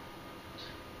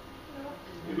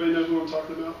 Anybody know who I'm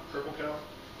talking about? Purple Cow?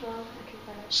 Well, I can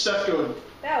find it. Seth Godin.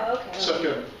 Oh, okay. Seth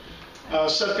Godin.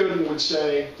 Seth Godin would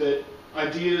say that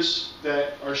ideas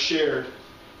that are shared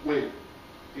win.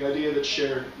 The idea that's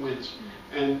shared wins.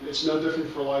 And it's no different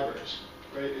for libraries,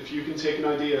 right? If you can take an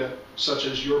idea such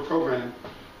as your program,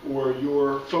 or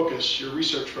your focus, your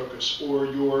research focus, or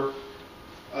your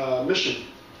mission,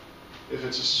 if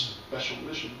it's a special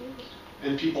mission,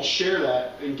 and people share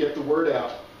that and get the word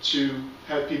out to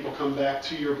have people come back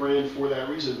to your brand for that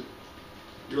reason,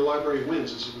 your library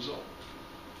wins as a result.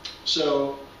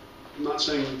 So I'm not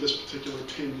saying that this particular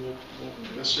pin will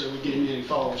necessarily gain me any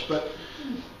followers, but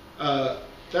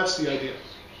that's the idea.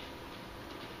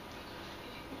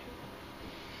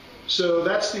 So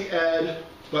that's the add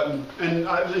button. And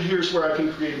here's where I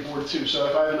can create a board too. So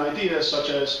if I have an idea such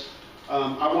as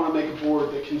I want to make a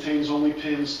board that contains only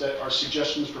pins that are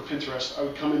suggestions for Pinterest, I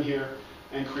would come in here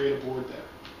and create a board there.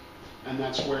 And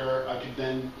that's where I could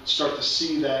then start to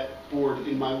see that board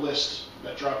in my list,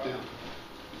 that drop down,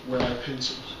 where I pin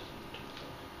some.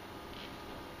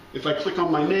 If I click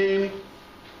on my name,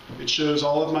 it shows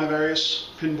all of my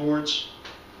various pin boards.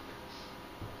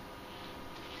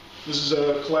 This is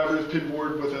a collaborative pin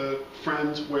board with a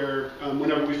friend where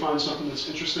whenever we find something that's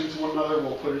interesting to one another,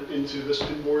 we'll put it into this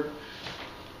pin board.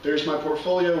 There's my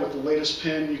portfolio with the latest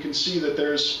pin. You can see that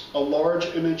there's a large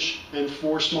image and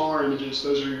 4 smaller images.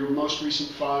 Those are your most recent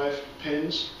 5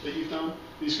 pins that you've done.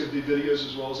 These could be videos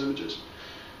as well as images.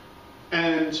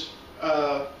 And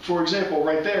for example,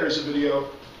 right there is a video.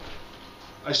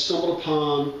 I stumbled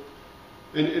upon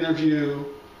an interview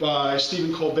by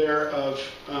Stephen Colbert of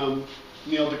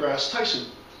Neil deGrasse Tyson,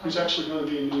 who's actually going to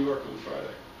be in New York on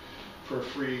Friday for a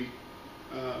free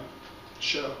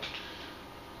show.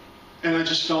 And I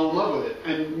just fell in love with it.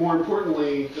 And more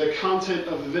importantly, the content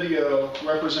of the video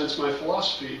represents my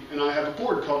philosophy. And I have a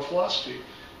board called Philosophy.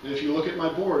 And if you look at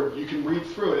my board, you can read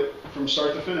through it from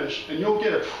start to finish. And you'll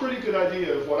get a pretty good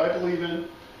idea of what I believe in,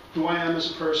 who I am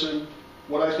as a person,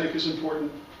 what I think is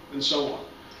important, and so on.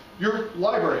 Your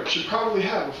library should probably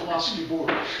have a philosophy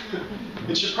board.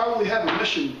 It should probably have a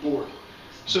mission board.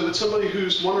 So that somebody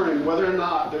who's wondering whether or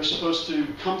not they're supposed to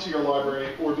come to your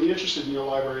library or be interested in your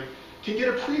library can get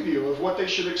a preview of what they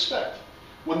should expect.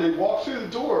 When they walk through the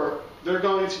door, they're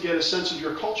going to get a sense of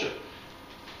your culture.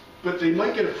 But they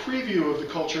might get a preview of the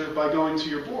culture by going to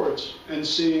your boards and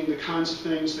seeing the kinds of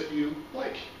things that you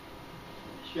like.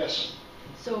 Yes.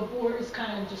 So a board is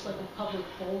kind of just like a public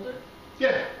folder?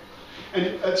 Yeah.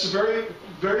 And that's a very,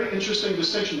 very interesting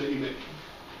distinction that you make.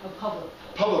 A public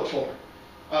folder. Public folder.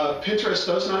 Pinterest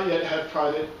does not yet have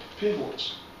private pin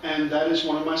boards, and that is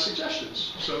one of my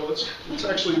suggestions. So let's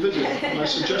actually visit my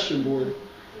suggestion board.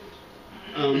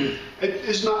 It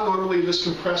is not normally this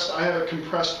compressed. I have it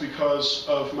compressed because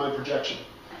of my projection.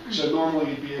 So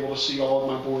normally you'd be able to see all of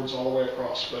my boards all the way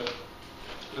across, but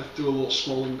I do a little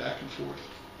scrolling back and forth.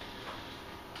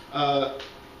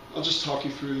 I'll just talk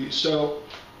you through these. So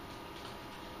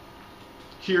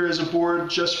here is a board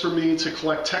just for me to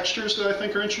collect textures that I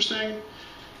think are interesting.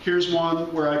 Here's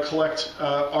one where I collect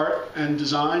art and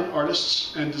design,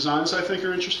 artists and designs I think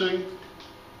are interesting.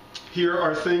 Here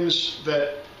are things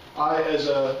that I, as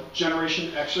a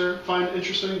Generation Xer, find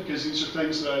interesting because these are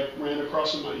things that I ran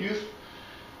across in my youth.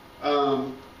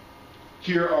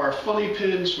 Here are funny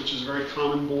pins, which is a very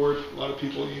common board. A lot of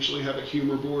people usually have a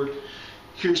humor board.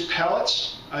 Here's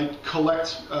palettes. I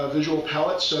collect visual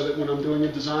palettes so that when I'm doing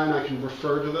a design, I can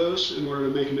refer to those in order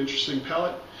to make an interesting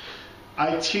palette.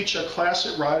 I teach a class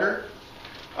at Rider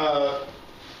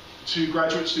to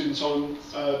graduate students on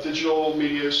digital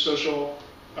media, social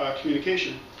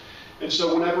communication. And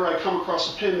so whenever I come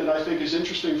across a pin that I think is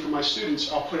interesting for my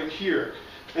students, I'll put it here.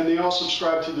 And they all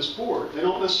subscribe to this board. They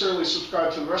don't necessarily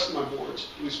subscribe to the rest of my boards,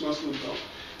 at least most of them don't.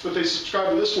 But they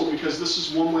subscribe to this one because this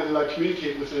is one way that I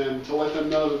communicate with them to let them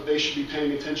know that they should be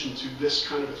paying attention to this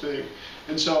kind of a thing.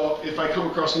 And so if I come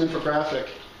across an infographic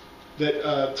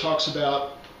that talks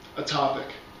about a topic,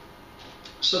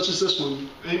 such as this one.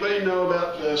 Anybody know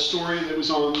about the story that was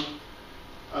on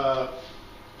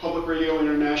Public Radio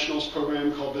International's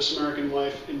program called This American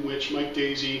Life, in which Mike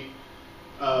Daisey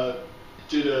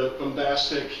did a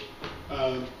bombastic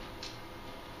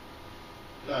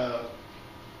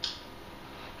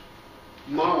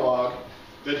monologue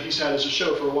that he's had as a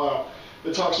show for a while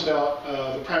that talks about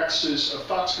the practices of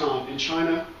Foxconn in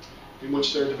China, in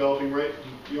which they're developing, right?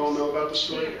 You all know about the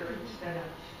story?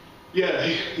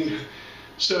 Yeah.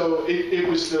 So it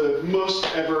was the most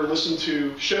ever listened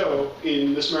to show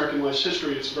in This American Life's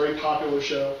history. It's a very popular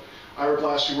show. Ira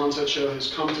Glass, who runs that show,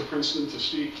 has come to Princeton to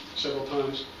speak several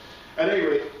times. At any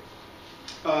rate,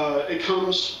 a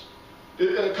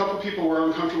couple of people were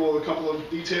uncomfortable with a couple of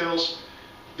details.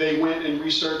 They went and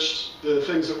researched the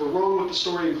things that were wrong with the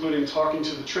story, including talking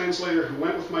to the translator who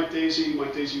went with Mike Daisey.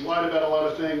 Mike Daisey lied about a lot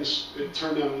of things. It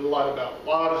turned out he lied about a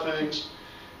lot of things.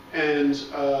 And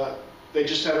they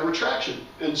just had a retraction.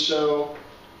 And so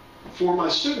for my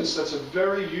students, that's a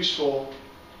very useful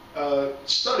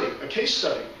study, a case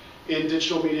study in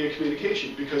digital media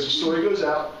communication, because a story goes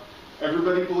out,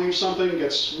 everybody believes something,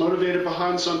 gets motivated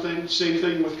behind something. Same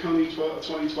thing with Coney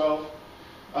 2012.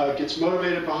 Gets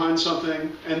motivated behind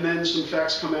something, and then some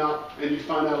facts come out, and you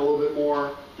find out a little bit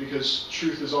more, because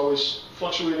truth is always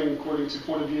fluctuating according to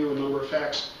point of view and number of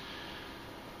facts.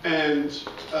 And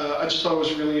I just thought it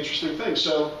was a really interesting thing.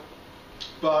 So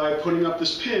by putting up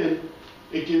this pin,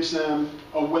 it gives them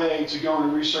a way to go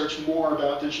and research more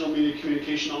about digital media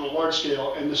communication on a large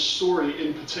scale, and the story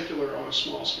in particular on a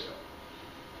small scale.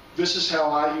 This is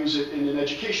how I use it in an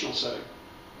educational setting.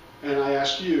 And I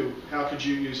ask you, how could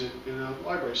you use it in a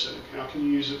library setting? How can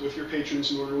you use it with your patrons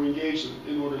in order to engage them,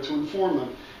 in order to inform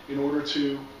them, in order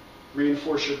to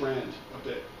reinforce your brand a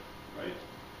bit, right?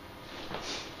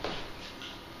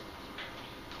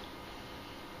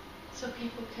 So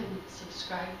people can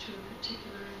subscribe to a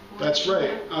particular board? That's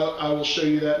right. I will show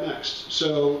you that next.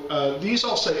 So these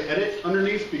all say edit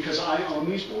underneath because I own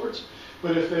these boards.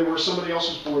 But if they were somebody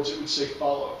else's boards, it would say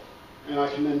follow. And I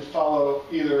can then follow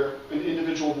either an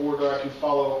individual board or I can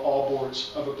follow all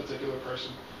boards of a particular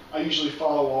person. I usually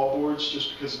follow all boards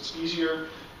just because it's easier.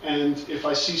 And if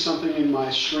I see something in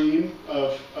my stream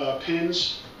of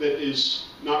pins that is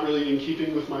not really in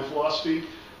keeping with my philosophy,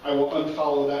 I will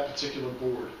unfollow that particular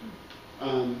board.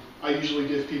 I usually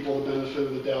give people the benefit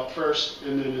of the doubt first,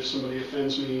 and then if somebody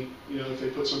offends me, if they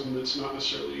put something that's not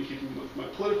necessarily in keeping with my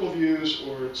political views,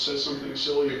 or it says something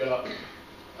silly about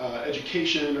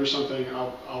education or something,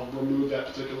 I'll remove that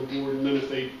particular board, and then if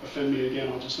they offend me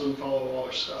again, I'll just unfollow all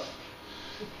their stuff.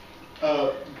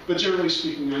 But generally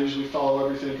speaking, I usually follow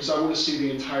everything because I want to see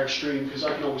the entire stream, because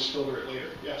I can always filter it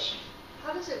later. Yes?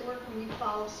 How does it work when you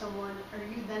follow someone? Are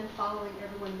you then following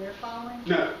everyone they're following?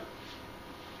 No.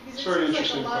 Because It's a very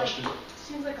interesting like question. it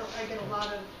seems like I get a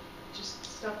lot of just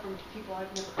stuff from people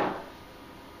I've never heard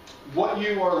of. What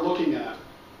you are looking at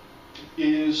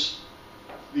is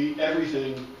the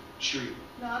everything stream.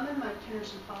 No, I'm in my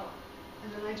pinners and follow,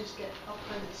 and then I just get all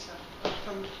kinds of stuff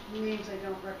from names I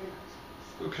don't recognize.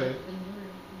 Okay.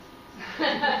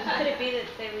 Could it be that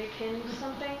they repinned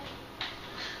something?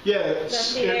 Yeah. So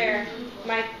see there,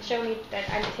 might show me that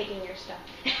I'm taking your stuff.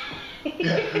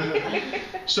 Yeah.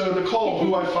 So Nicole,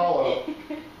 who I follow,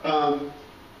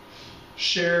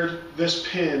 shared this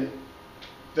pin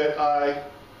that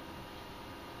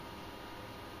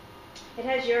It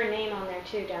has your name on there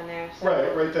too, down there. So.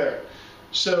 right there.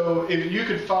 So if you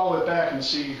could follow it back and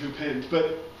see who pinned,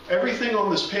 but everything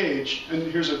on this page, and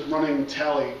here's a running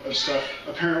tally of stuff.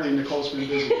 Apparently Nicole's been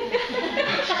busy.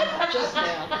 Just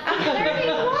now.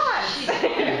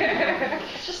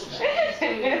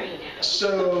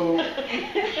 So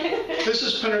this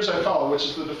is pinners I follow, which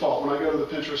is the default. When I go to the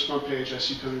Pinterest front page, I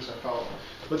see pinners I follow.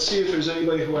 Let's see if there's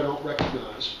anybody who I don't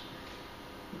recognize.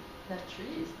 That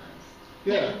tree is nice.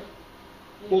 Yeah.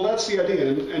 Well, that's the idea,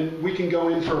 and we can go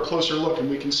in for a closer look and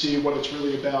we can see what it's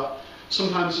really about.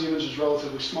 Sometimes the image is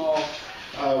relatively small.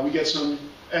 We get some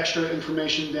extra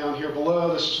information down here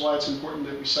below. This is why it's important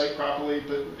that we cite properly.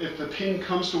 But if the pin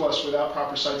comes to us without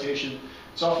proper citation,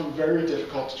 it's often very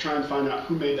difficult to try and find out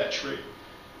who made that tree.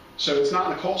 So it's not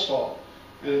Nicole's fault,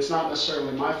 and it's not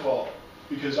necessarily my fault,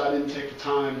 because I didn't take the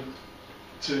time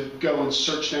to go and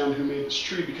search down who made this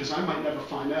tree, because I might never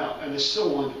find out, and I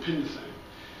still wanted to pin the thing.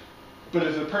 But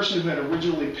if the person who had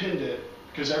originally pinned it,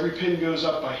 because every pin goes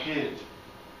up by hand,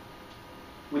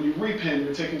 when you repin,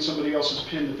 you're taking somebody else's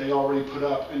pin that they already put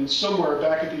up, and somewhere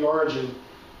back at the origin,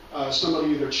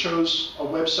 somebody either chose a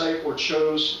website or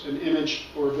chose an image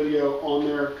or a video on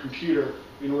their computer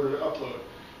in order to upload.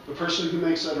 The person who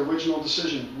makes that original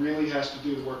decision really has to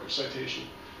do the work of citation.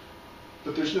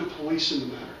 But there's no police in the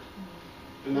matter,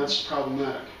 and that's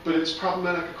problematic. But it's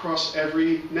problematic across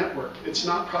every network. It's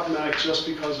not problematic just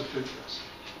because of Pinterest.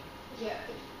 Yeah,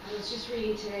 I was just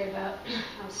reading today about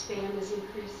how spam is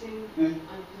increasing on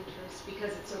Pinterest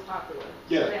because it's so popular.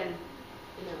 Yeah. Then,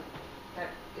 that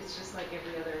it's just like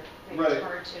every other thing. Right. It's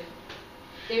hard to.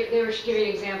 They were giving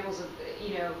examples of,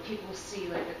 people see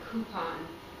like a coupon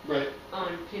Right.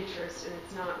 on Pinterest, and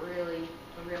it's not really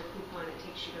a real coupon. It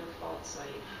takes you to a false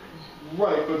site.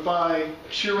 Right, but by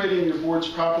curating your boards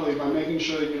properly, by making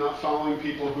sure that you're not following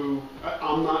people who,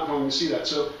 I'm not going to see that.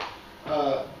 So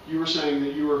you were saying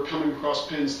that you were coming across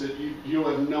pins that you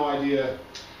have no idea.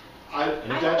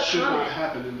 That should not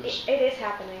happen in this. It is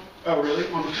happening. Oh, really?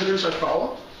 On the pinners I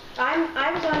follow?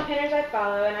 I was on Pinners I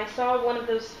Follow, and I saw one of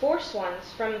those Force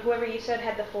ones from whoever you said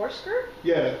had the Force group.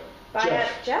 Yeah, By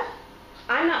Jeff.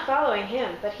 I'm not following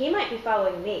him, but he might be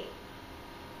following me.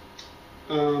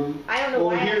 I don't know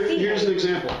why I see here's him. an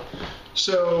example.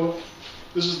 So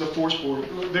this is the Force board.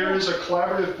 There is a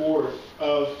collaborative board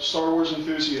of Star Wars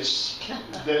enthusiasts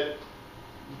that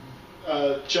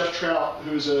Jeff Trout,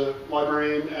 who's a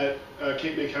librarian at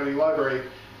Cape May County Library,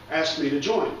 asked me to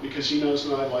join because he knows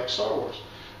that I like Star Wars.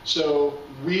 So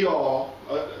we all,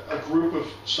 a group of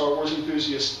Star Wars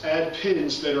enthusiasts, add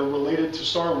pins that are related to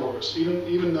Star Wars.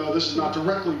 Even though this is not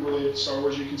directly related to Star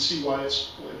Wars, you can see why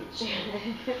it's related to Star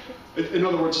Wars. In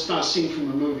other words, it's not a scene from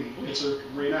the movie. It's a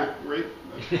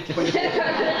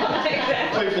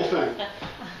playful thing.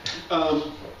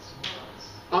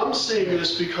 I'm seeing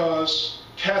this because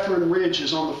Catherine Ridge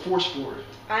is on the Force board.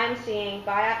 I'm seeing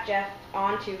Biop Jeff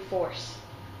onto Force.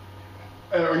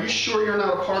 Are you sure you're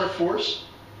not a part of Force?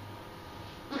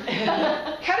 How did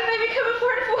I become a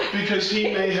part of Force? Because he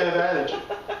may have added you.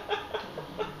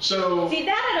 So See,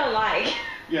 that I don't like.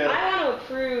 Yeah. I want to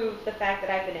approve the fact that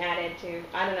I've been added to.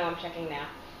 I don't know. I'm checking now.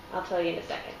 I'll tell you in a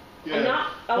second. Yeah. I'm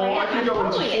not. Oh, well, I I can go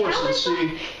into following it. Force How and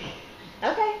am I see.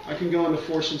 Okay. I can go into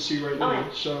Force and see right now.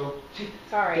 Okay. So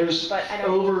Sorry, there's but I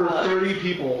don't over follow. 30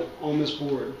 people on this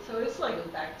board. So it's like a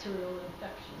bacterial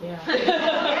infection. Yeah. I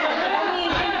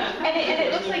mean, and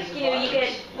it looks like you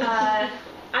get.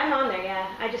 I'm on there,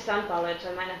 yeah. I just unfollowed, so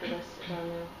I might not be listed on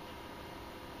there.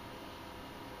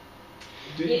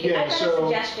 Yeah, I've got so a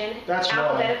suggestion. that's why.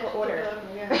 Alphabetical order.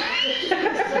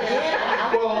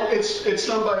 Well, it's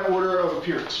done by order of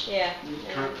appearance. Yeah.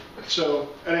 So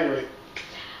at any rate,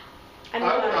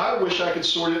 I wish I could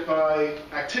sort it by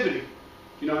activity.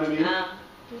 You know what I mean?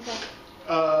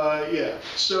 Okay. Yeah.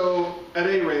 So at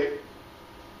any rate,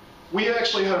 we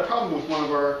actually had a problem with one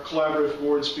of our collaborative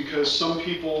boards because some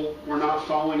people were not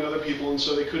following other people, and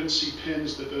so they couldn't see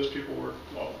pins that those people were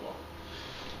blah, blah, blah.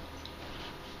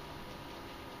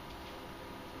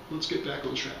 Let's get back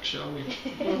on track, shall we?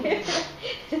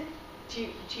 Do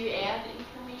you add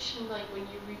information like when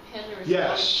you repin or?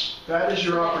 Yes, that is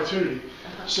your opportunity.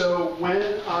 So when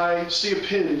I see a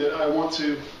pin that I want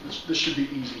to, this should be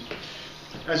easy.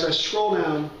 As I scroll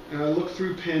down and I look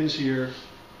through pins here,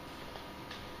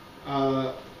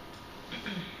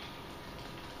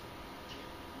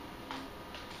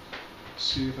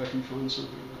 see if I can find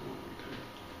something that I want to repin.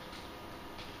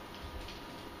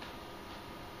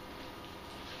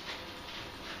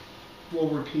 we'll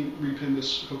repin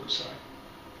this hokusai.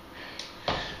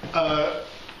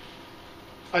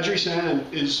 Idris Ann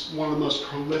is one of the most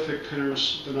prolific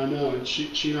pinners that I know, and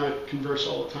she and I converse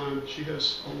all the time. She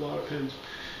has a lot of pins.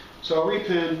 So I'll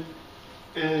repin,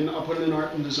 and I'll put it in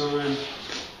art and design.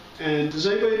 And does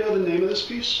anybody know the name of this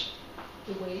piece?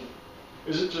 The weight?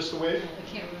 Is it just the weight? I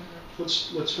can't remember.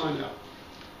 Let's find out.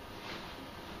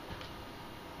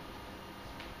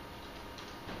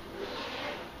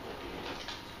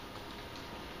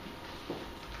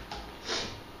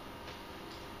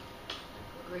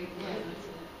 Great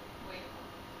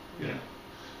Yeah.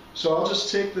 So I'll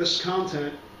just take this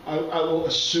content. I will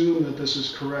assume that this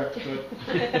is correct,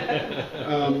 but yeah.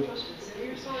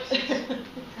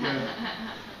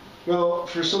 Well,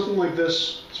 for something like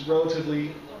this, it's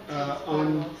relatively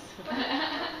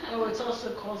Oh, it's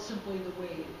also called simply the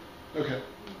wave. Okay.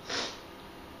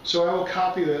 So I will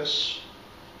copy this.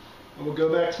 I will go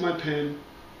back to my pin.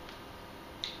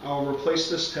 I'll replace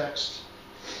this text.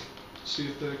 See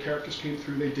if the characters came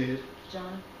through. They did.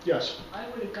 John? Yes. I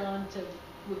would have gone to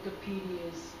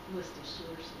Wikipedia's list of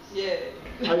sources. Yay.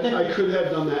 I could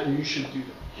have done that, and you should do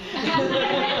that.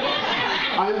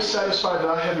 I'm satisfied that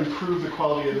I have improved the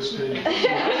quality of this pin to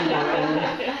my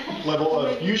own level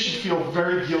of. You should feel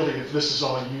very guilty if this is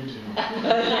all you do. And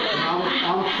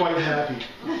I'm quite happy.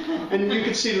 And you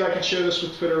can see that I could share this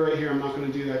with Twitter right here. I'm not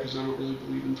going to do that because I don't really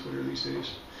believe in Twitter these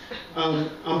days.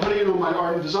 I'm putting it on my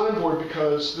art and design board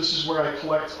because this is where I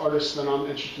collect artists that I'm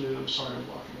interested in. I'm sorry I'm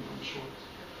blocking them, I'm sure.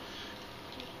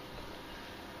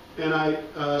 And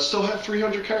I still have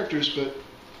 300 characters, but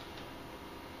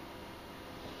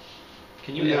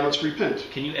now it's repinned.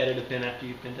 Can you edit a pin after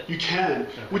you've pinned it? You can,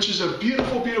 Okay. which is a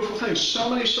beautiful, beautiful thing. So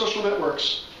many social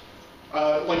networks,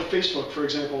 like Facebook, for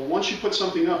example, once you put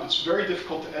something up, it's very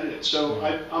difficult to edit it. So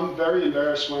I'm very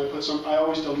embarrassed when I put I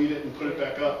always delete it and put it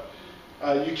back up.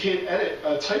 You can't edit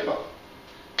a typo,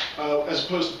 as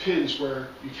opposed to pins where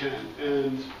you can.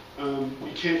 And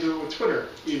you can't do it with Twitter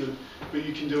even, but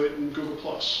you can do it in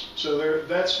Google+. So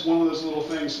that's one of those little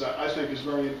things that I think is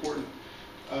very important.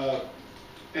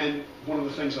 And one of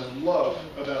the things I love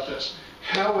about this.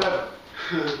 However,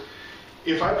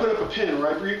 if I put up a pin or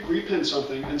I repin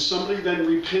something and somebody then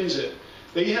repins it,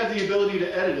 they have the ability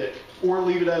to edit it or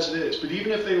leave it as it is. But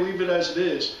even if they leave it as it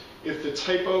is, if the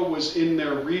typo was in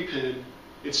their repin,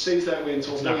 it stays that way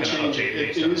until they change it.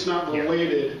 It is not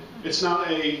related. Yeah. It's not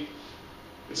a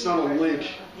link.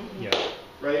 Yeah.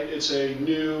 Right? It's a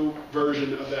new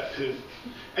version of that pin.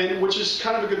 And which is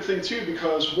kind of a good thing too,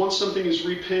 because once something is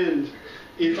repinned,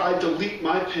 if I delete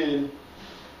my pin,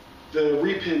 the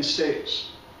repin stays.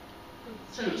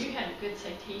 So if you had a good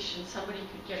citation, somebody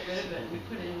could get rid of it and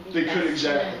put it in. They could,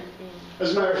 exactly.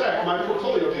 As a matter of fact, my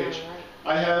portfolio page,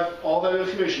 I have all that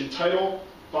information: title,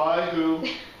 by who,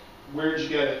 where did you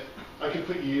get it. I could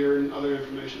put year and other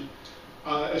information.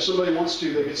 If somebody wants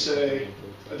to, they could say,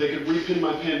 they could repin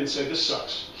my pin and say, this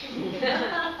sucks.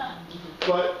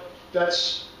 But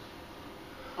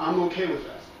I'm okay with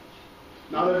that.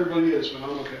 Not everybody is, but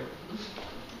I'm okay with it.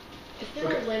 Is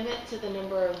there a limit to the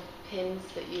number of pins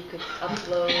that you could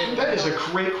upload? That is a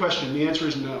great question. The answer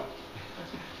is no.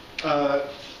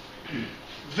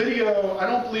 Video, I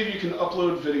don't believe you can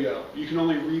upload video. You can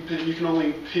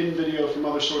only pin video from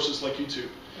other sources like YouTube.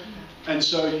 And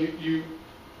so you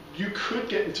could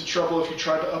get into trouble if you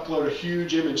tried to upload a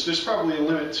huge image. There's probably a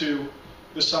limit to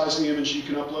the size of the image you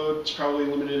can upload. It's probably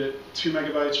limited at 2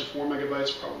 megabytes or 4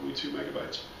 megabytes, probably 2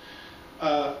 megabytes.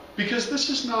 Because this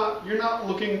is you're not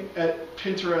looking at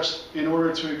Pinterest in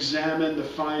order to examine the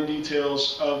fine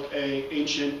details of an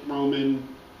ancient Roman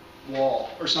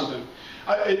wall or something.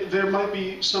 There might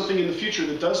be something in the future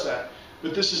that does that,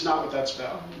 but this is not what that's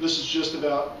about. This is just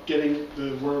about getting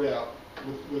the word out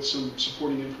with some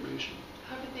supporting information.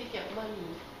 How do they get money?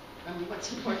 I mean, what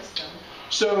supports them?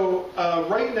 So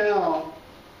right now,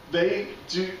 they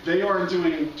are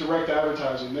doing direct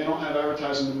advertising. They don't have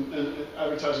advertising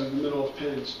in the middle of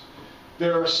pins.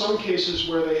 There are some cases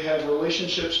where they have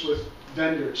relationships with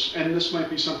vendors, and this might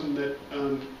be something that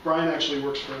Brian actually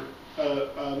works for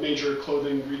a major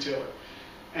clothing retailer.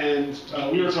 And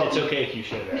we were talking. It's okay if you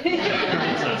share that.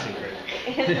 It's not secret.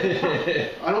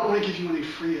 I don't want to give you any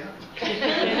free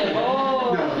advertising.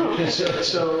 No.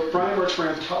 So Brian works for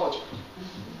Anthropology,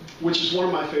 which is one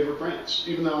of my favorite brands.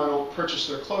 Even though I don't purchase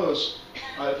their clothes,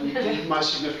 my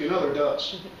significant other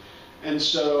does. And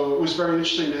so it was very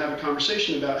interesting to have a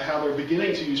conversation about how they're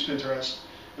beginning to use Pinterest.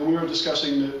 And we were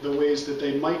discussing the ways that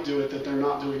they might do it that they're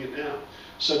not doing it now,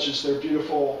 such as their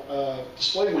beautiful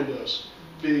display windows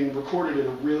being recorded in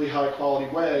a really high quality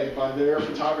way by their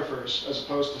photographers as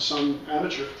opposed to some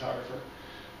amateur photographer.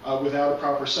 without a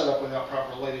proper setup, without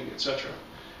proper lighting, etc.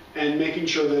 And making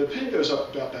sure that a pin goes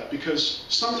up about that, because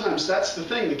sometimes that's the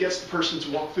thing that gets the person to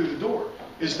walk through the door,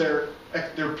 is their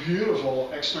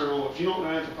beautiful external. If you don't know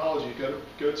anthropology,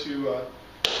 go to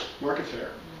Market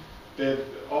Fair. They have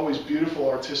always beautiful,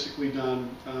 artistically done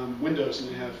windows, and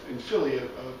they have in Philly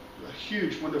a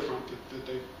huge window front that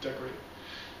they've decorated.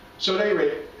 So at any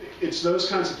rate, it's those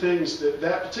kinds of things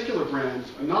that particular brand,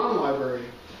 a non-library,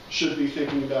 should be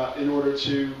thinking about in order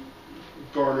to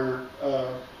garner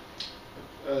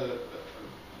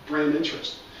brand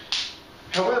interest.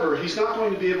 However, he's not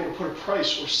going to be able to put a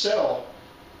price or sell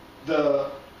the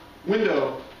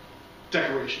window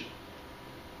decoration,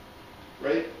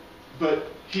 right?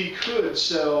 But he could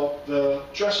sell the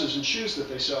dresses and shoes that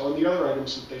they sell and the other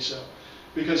items that they sell,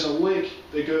 because a link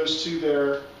that goes to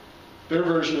their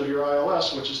version of your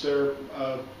ILS, which is their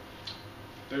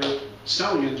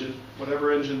selling engine,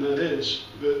 whatever engine that is,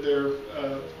 their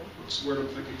what's the word I'm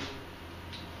thinking?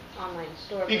 Online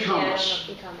store. E-commerce.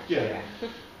 Yeah, e-commerce. Yeah.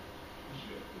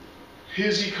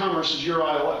 His e-commerce is your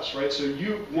ILS, right? So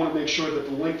you want to make sure that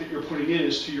the link that you're putting in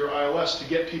is to your ILS to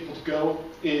get people to go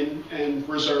in and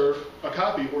reserve a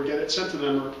copy or get it sent to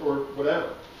them or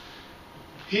whatever.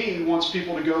 He wants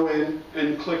people to go in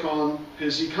and click on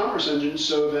his e-commerce engine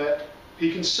so that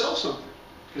he can sell something,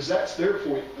 because that's their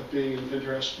point of being in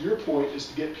Pinterest. Your point is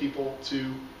to get people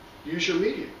to use your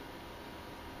media,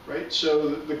 right? So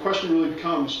the question really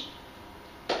becomes,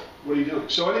 what are you doing?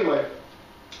 So anyway,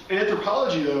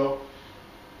 anthropology, though,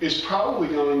 is probably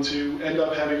going to end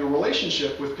up having a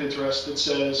relationship with Pinterest that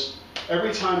says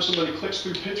every time somebody clicks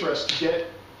through Pinterest to get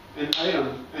an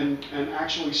item and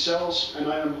actually sells an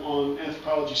item on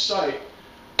Anthropology's site,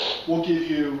 we'll give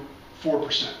you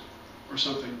 4% or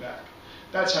something back.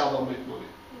 That's how they'll make money.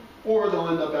 Or they'll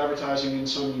end up advertising in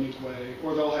some unique way,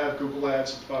 or they'll have Google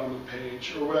Ads at the bottom of the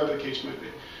page, or whatever the case might be.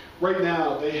 Right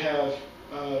now, they have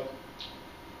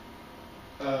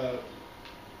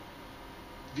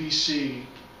VC,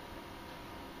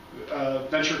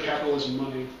 venture capitalism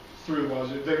money through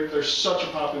Wazoo. They're such a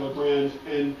popular brand,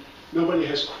 and nobody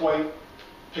has quite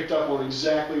picked up on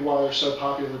exactly why they're so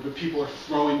popular, but people are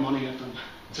throwing money at them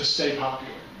to stay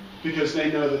popular, because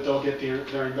they know that they'll get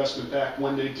their investment back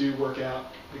when they do work out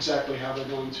exactly how they're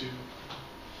going to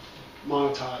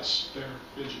monetize their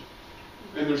engine.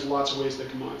 And there's lots of ways they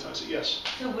can monetize it, yes.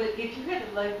 So if you had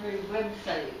a library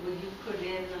website, would you put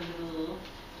in a little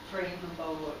frame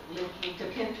about linking to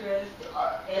Pinterest?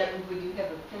 And would you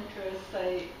have a Pinterest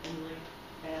site and like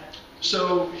that?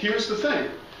 So here's the thing.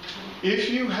 If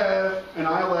you have an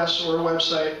ILS or a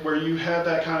website where you have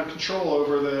that kind of control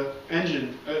over the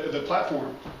engine, the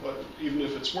platform, even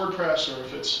if it's WordPress or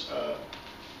if it's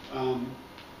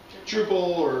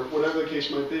Drupal or whatever the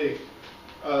case might be,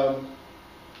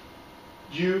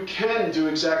 you can do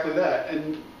exactly that.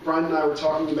 And Brian and I were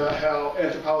talking about how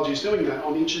Anthropology is doing that.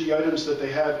 On each of the items that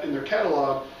they have in their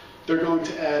catalog, they're going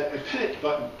to add a pin it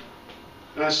button.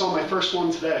 And I saw my first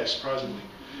one today, surprisingly.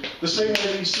 The same way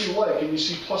that you see like and you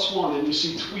see +1 and you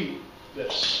see tweet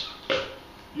this,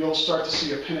 you'll start to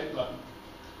see a pin it button.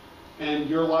 And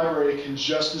your library can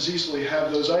just as easily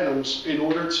have those items in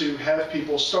order to have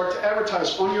people start to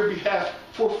advertise on your behalf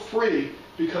for free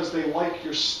because they like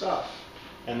your stuff.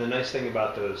 And the nice thing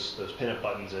about those pinup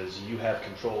buttons is you have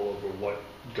control over what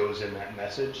goes in that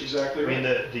message. Exactly right. I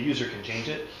mean, the user can change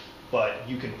it, but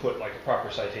you can put like a proper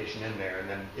citation in there, and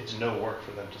then it's no work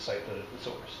for them to cite the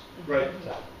source. Right.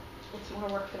 So. It's more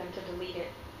work for them to delete it.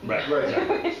 Right. Right.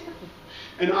 Exactly.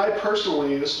 And I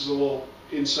personally, this is a little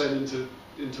insight into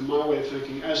my way of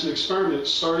thinking, as an experiment,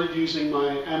 started using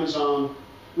my Amazon.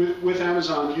 With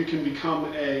Amazon, you can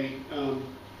become a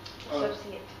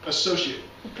associate.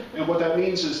 And what that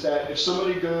means is that if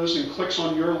somebody goes and clicks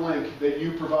on your link that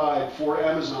you provide for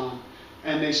Amazon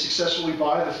and they successfully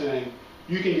buy the thing,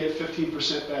 you can get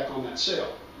 15% back on that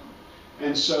sale.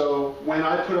 And so when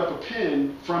I put up a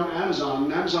pin from Amazon,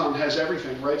 and Amazon has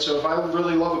everything, right? So if I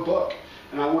really love a book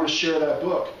and I want to share that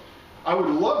book, I would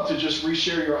love to just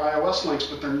reshare your iOS links,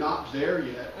 but they're not there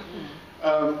yet.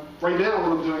 Right now,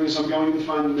 what I'm doing is I'm going to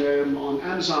find them on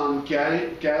Amazon,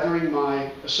 gathering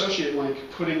my associate link,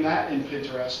 putting that in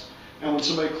Pinterest, and when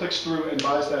somebody clicks through and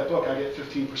buys that book, I get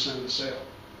 15% of the sale.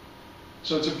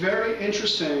 So it's a very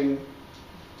interesting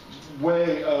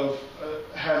way of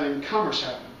having commerce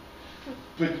happen.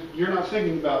 But you're not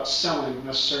thinking about selling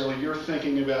necessarily, you're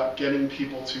thinking about getting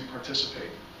people to participate.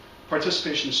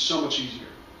 Participation is so much easier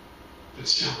than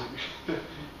selling,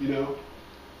 you know?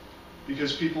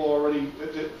 Because people already,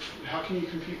 how can you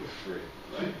compete with free,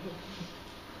 right?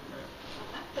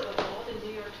 I feel like all often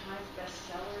New York Times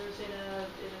bestsellers in a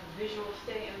visual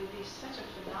state. I mean, it'd be such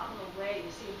a phenomenal way.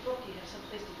 You see a book, you have some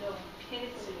place to go and pin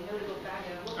it so you know to go back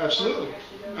and look. Absolutely,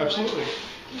 absolutely.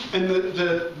 And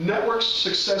the network's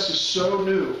success is so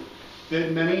new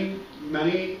that many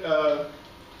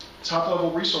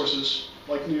top-level resources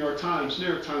like New York Times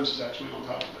is actually on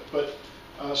top of it,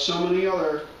 but so many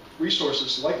other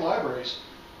resources like libraries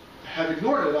have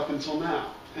ignored it up until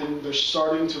now. And they're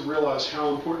starting to realize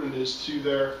how important it is to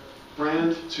their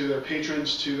brand, to their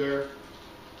patrons, to their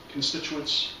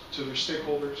constituents, to their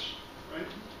stakeholders, right?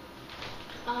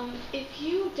 If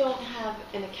you don't have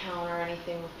an account or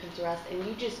anything with Pinterest and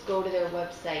you just go to their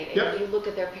website and Yep. you look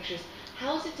at their pictures,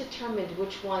 how is it determined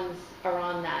which ones are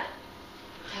on that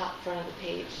top front of the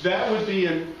page? That would be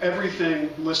an everything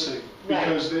listing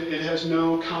because it has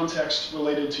no context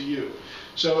related to you.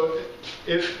 So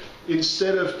if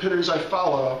instead of pinners I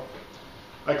follow,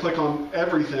 I click on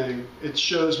everything, it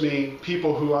shows me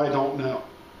people who I don't know,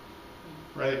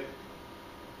 right?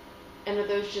 And are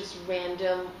those just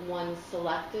random ones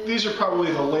selected? These are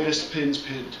probably the latest pins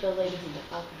pinned. The latest,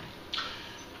 okay.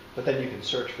 But then you can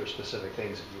search for specific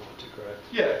things if you want to, correct?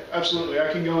 Yeah, absolutely.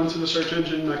 I can go into the search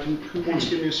engine. Who wants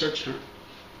to give me a search term?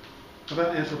 How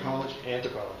about anthropology?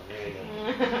 Anthropology, there you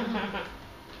go.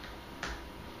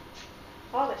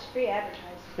 All this free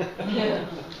advertising. Yeah.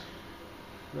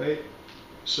 Right?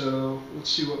 So let's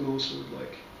see what Melissa would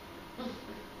like.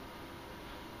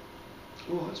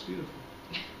 Oh, that's beautiful.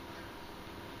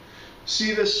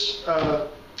 See this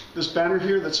this banner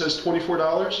here that says $24?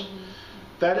 Mm-hmm.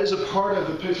 That is a part of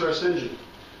the Pinterest engine.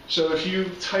 So if you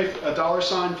type a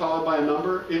 $ followed by a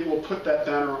number, it will put that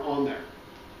banner on there.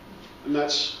 And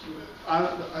that's,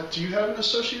 do you have an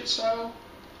associate style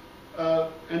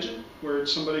engine where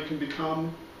somebody can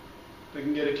they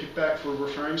can get a kickback for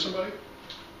referring somebody?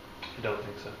 I don't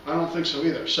think so. I don't think so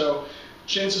either. So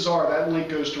chances are that link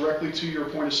goes directly to your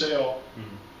point of sale,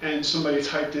 and somebody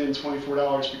typed in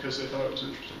 $24 because they thought it was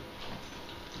interesting.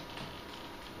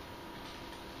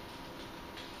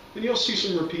 And you'll see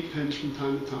some repeat pins from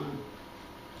time to time.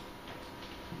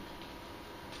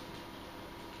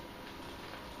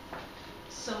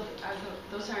 So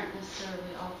those aren't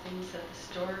necessarily all things that the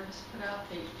store has put out.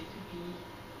 They could be.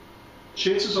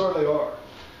 Chances are they are.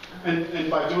 And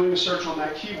by doing a search on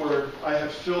that keyword, I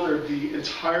have filtered the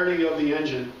entirety of the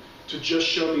engine to just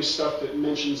show me stuff that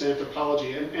mentions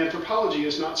anthropology. And anthropology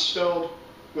is not spelled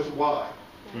with a Y.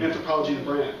 Anthropology, the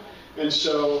brand. And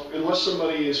so unless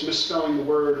somebody is misspelling the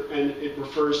word and it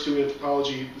refers to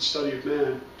anthropology, the study of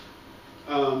man,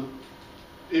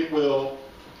 it will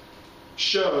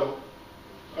show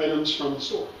items from the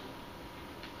store.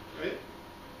 Right?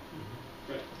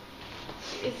 Right.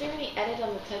 Is there any edit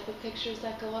on the type of pictures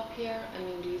that go up here? I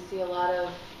mean, do you see a lot of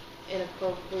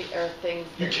inappropriate or things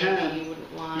that you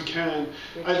wouldn't want? You can.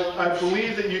 I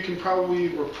believe that you can probably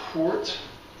report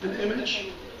an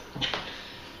image.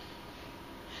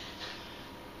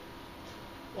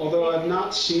 Although I've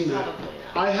not seen that.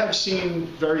 I have seen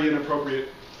very inappropriate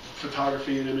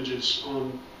photography and images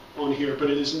on here, but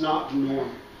it is not the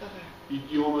norm. Okay.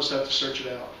 You almost have to search it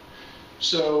out.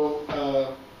 So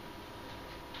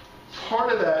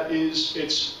part of that is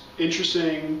it's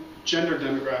interesting gender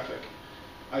demographic,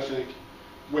 I think,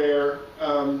 where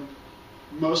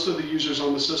most of the users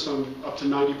on the system, up to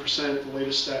 90%, the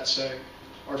latest stats say,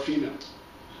 are female.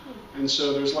 And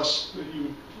so there's less,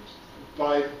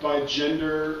 by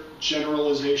gender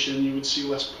generalization, you would see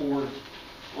less porn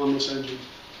on this engine.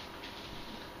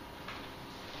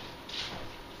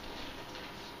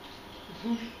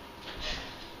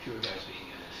 Fewer guys being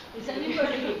guys. Is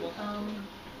anybody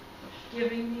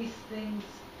giving these things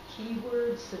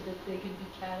keywords so that they can be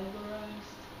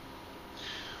categorized?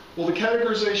 Well, the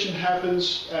categorization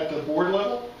happens at the board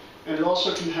level, and it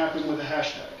also can happen with a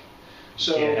hashtag.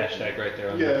 So, yeah, hashtag right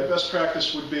there. Yeah, best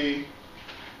practice would be,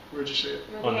 where'd you see it?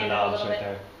 On the knobs right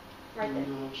there. Right there.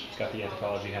 It's got the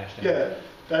anthropology hashtag. Yeah,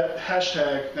 that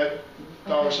hashtag, that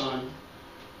 $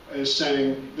 is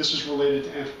saying this is related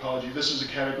to anthropology, this is a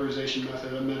categorization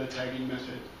method, a meta tagging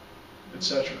method,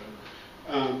 etc.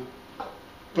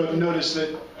 But notice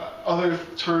that other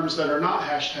terms that are not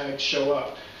hashtags show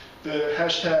up. The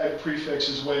hashtag prefix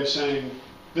is a way of saying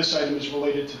this item is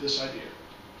related to this idea.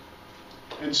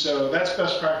 And so that's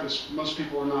best practice. Most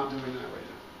people are not doing that right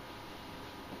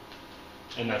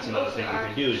now. And that's another thing you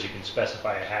can do is you can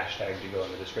specify a hashtag to go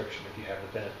in the description if you have the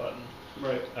pin it button.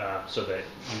 Right. So that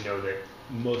you know that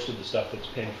most of the stuff that's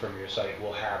pinned from your site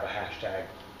will have a hashtag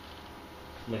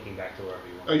linking back to wherever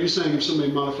you want. Are you saying if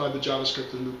somebody modified the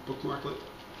JavaScript in the bookmarklet?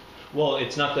 Well,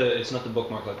 it's not the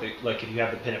bookmark like if you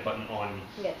have the pin it button on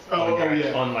Yes.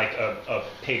 Yeah. on like a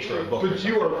page for a book. But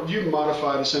you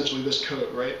modified essentially this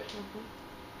code, right?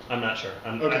 I'm not sure.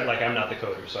 I'm not the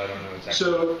coder, so I don't know exactly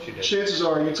So what she did. chances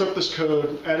are you took this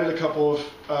code, added a couple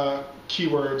of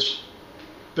keywords.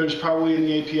 There's probably in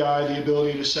the API the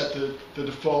ability to set the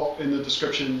default in the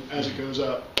description as it goes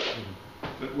up,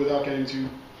 but without getting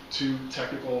too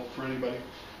technical for anybody.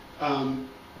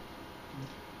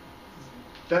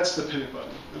 That's the pin it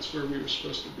button. That's where we were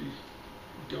supposed to be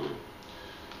going.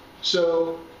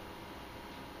 So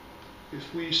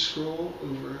if we scroll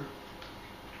over.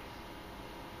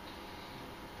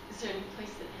 Is there any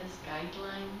place that has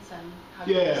guidelines on how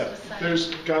to use the site?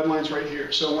 There's guidelines right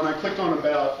here. So when I clicked on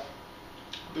About,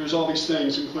 there's all these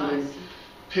things, including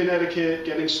pin etiquette,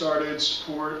 getting started,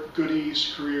 support,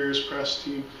 goodies, careers, press,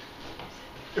 team.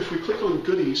 If we click on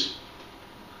goodies,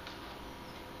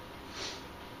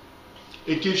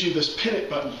 it gives you this pin it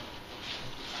button.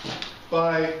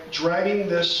 By dragging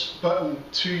this button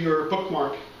to your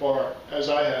bookmark bar, as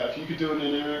I have, you could do it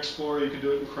in Internet Explorer, you could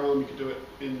do it in Chrome, you could do it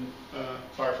in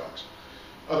Firefox,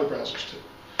 other browsers too.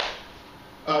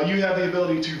 You have the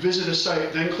ability to visit a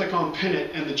site, then click on Pin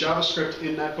It, and the JavaScript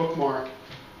in that bookmark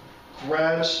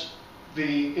grabs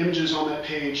the images on that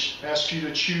page, asks you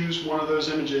to choose one of those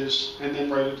images, and then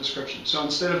write a description. So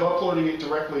instead of uploading it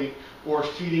directly or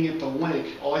feeding it the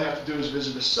link, all I have to do is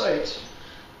visit a site,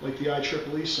 like the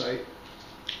IEEE site,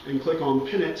 and click on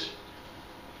Pin It,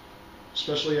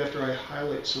 especially after I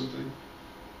highlight something.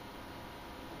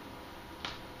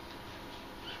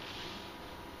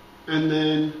 And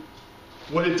then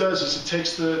what it does is it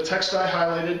takes the text I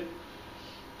highlighted,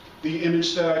 the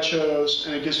image that I chose,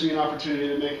 and it gives me an opportunity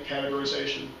to make a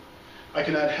categorization. I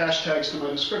can add hashtags to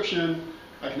my description,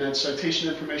 I can add citation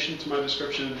information to my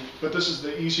description, but this is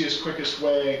the easiest, quickest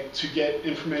way to get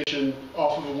information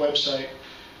off of a website.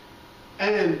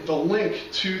 And the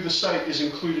link to the site is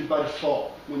included by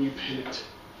default when you pin it.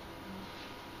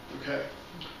 Okay.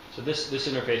 So this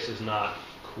interface is not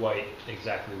quite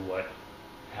exactly what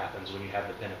happens when you have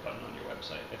the pin it button on your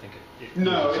website. I think it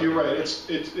No, you're right. It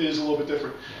is a little bit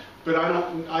different. Yeah. But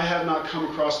I have not come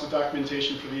across the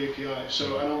documentation for the API,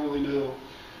 so I don't really know.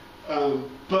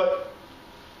 But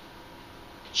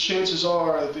chances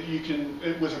are that you can,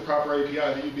 with a proper API,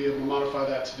 that you'd be able to modify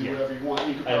that to do whatever you want.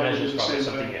 You could I imagine do it's the probably same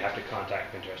something thing. you have to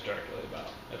contact Pinterest directly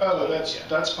about. Oh,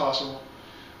 that's possible.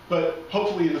 But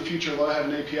hopefully in the future they'll have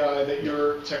an API that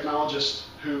your technologist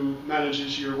who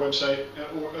manages your website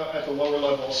at the lower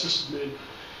level sysadmin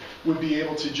would be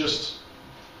able to just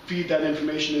feed that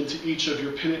information into each of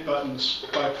your pin it buttons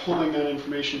by pulling that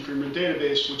information from your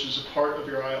database, which is a part of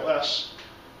your ILS,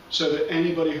 so that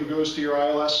anybody who goes to your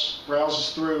ILS,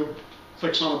 browses through,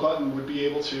 clicks on a button would be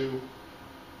able to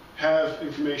have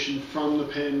information from the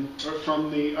pin or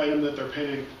from the item that they're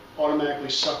pinning automatically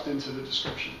sucked into the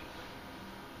description.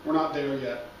 We're not there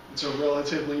yet. It's a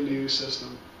relatively new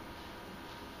system.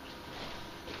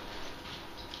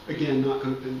 Again, not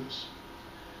going to pin this.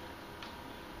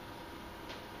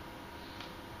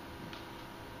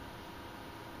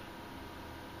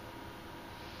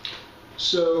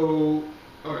 So,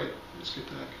 all right, let's get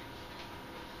back.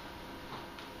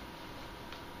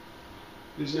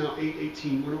 It is now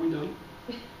 8:18. When are we done?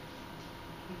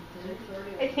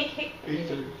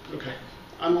 8:30. Okay.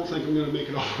 I don't think I'm going to make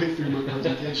it all the way through my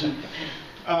presentation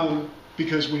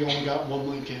because we only got one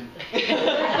link in.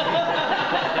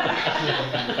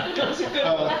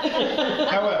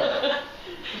 However,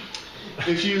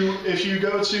 if you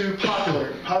go to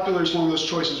popular is one of those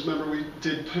choices. Remember, we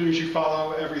did who did you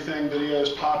follow, everything,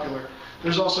 videos, popular.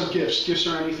 There's also gifts. Gifts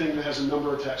are anything that has a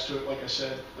number attached to it, like I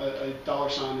said, a dollar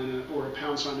sign in it or a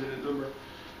pound sign in a number.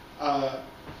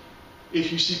 If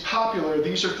you see popular,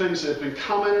 these are things that have been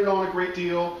commented on a great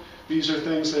deal. These are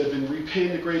things that have been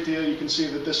repinned a great deal. You can see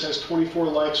that this has 24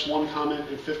 likes, 1 comment,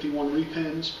 and 51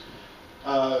 repins.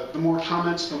 The more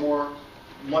comments, the more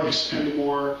likes, and the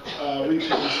more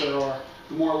repins there are,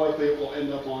 the more likely it will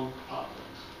end up on popular.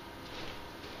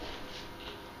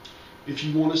 If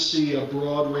you want to see a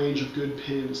broad range of good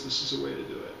pins, this is a way to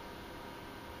do it.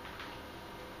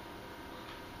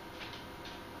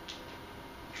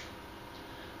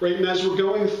 Right, and as we're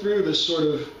going through this sort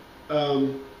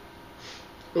of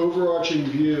overarching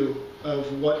view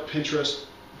of what Pinterest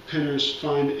pinners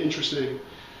find interesting,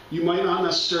 you might not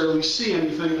necessarily see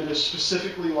anything that is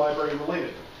specifically library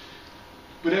related.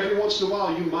 But every once in a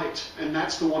while you might, and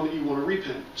that's the one that you want to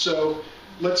repin. So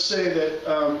let's say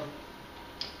that,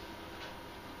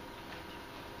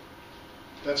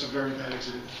 that's a very bad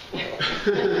example.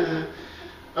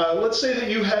 Let's say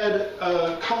that you had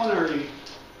a culinary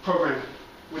program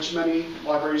which many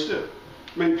libraries do.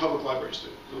 Many public libraries do.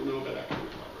 I don't know about academic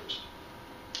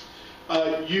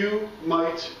libraries. You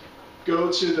might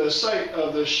go to the site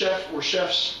of the chef or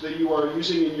chefs that you are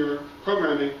using in your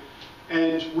programming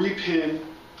and repin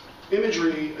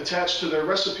imagery attached to their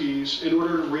recipes in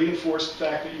order to reinforce the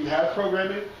fact that you have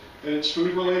programming, that it's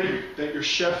food related, that your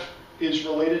chef is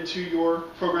related to your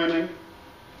programming,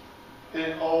 and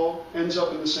it all ends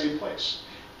up in the same place.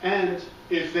 And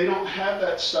if they don't have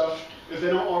that stuff, if they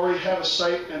don't already have a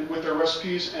site and with their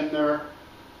recipes and their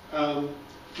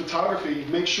photography,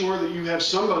 make sure that you have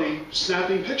somebody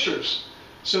snapping pictures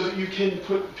so that you can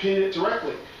pin it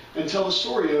directly and tell the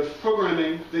story of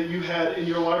programming that you had in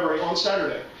your library on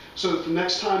Saturday, so that the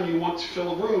next time you want to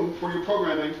fill a room for your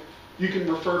programming, you can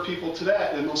refer people to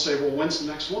that, and they'll say, well, when's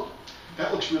the next one?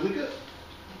 That looks really good.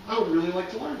 I would really like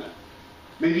to learn that.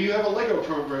 Maybe you have a Lego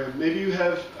program. Maybe you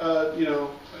have,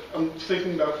 I'm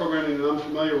thinking about programming that I'm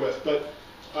familiar with, but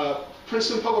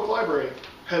Princeton Public Library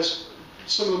has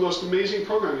some of the most amazing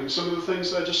programming, some of the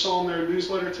things that I just saw in their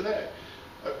newsletter today.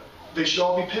 They should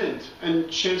all be pinned, and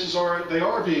chances are they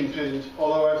are being pinned,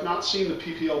 although I've not seen the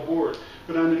PPL board.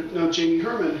 But I know Jamie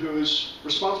Herman, who is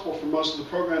responsible for most of the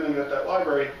programming at that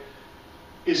library,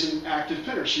 is an active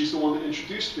pinner. She's the one that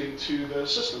introduced me to the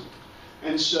system.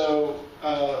 And so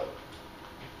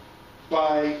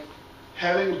by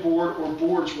having a board or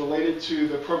boards related to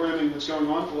the programming that's going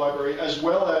on at the library, as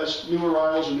well as new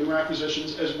arrivals and new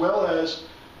acquisitions, as well as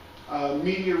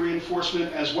media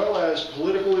reinforcement, as well as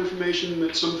political information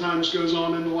that sometimes goes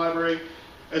on in the library,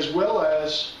 as well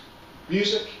as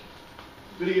music,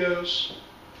 videos,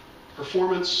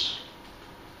 performance.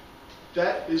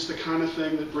 That is the kind of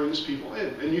thing that brings people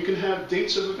in. And you can have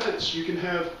dates of events. You can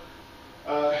have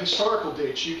historical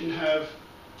dates. You can have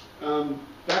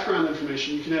background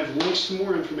information. You can have links to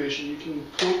more information. You can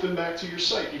point them back to your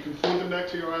site. You can point them back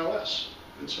to your ILS,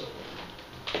 and so forth.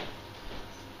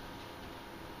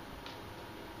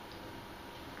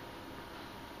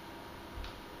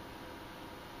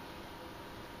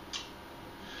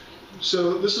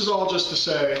 So this is all just to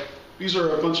say, these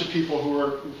are a bunch of people who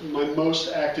are my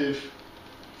most active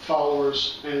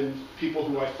followers and people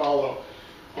who I follow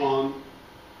on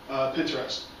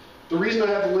Pinterest. The reason I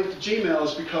have the link to Gmail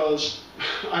is because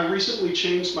I recently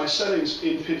changed my settings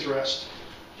in Pinterest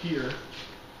here.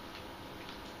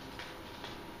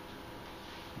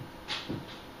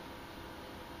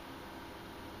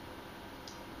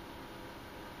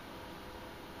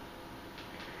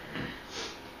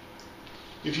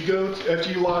 If you go,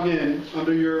 after you log in,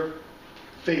 under your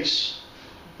face,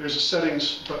 there's a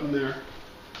settings button there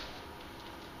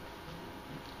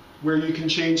where you can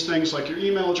change things like your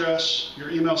email address, your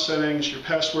email settings, your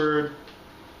password,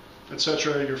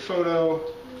 etc., your photo,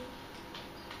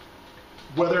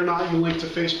 whether or not you link to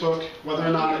Facebook, whether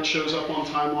or not it shows up on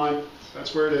timeline,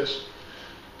 that's where it is.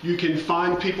 You can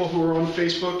find people who are on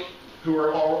Facebook who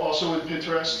are also in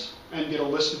Pinterest and get a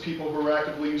list of people who are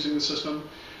actively using the system.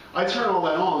 I turn all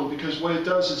that on because what it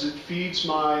does is it feeds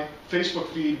my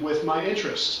Facebook feed with my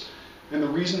interests. And the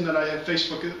reason that I have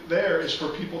Facebook there is for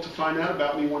people to find out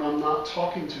about me when I'm not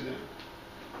talking to them,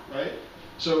 right?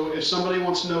 So if somebody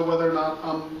wants to know whether or not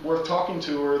I'm worth talking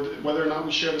to or whether or not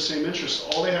we share the same interests,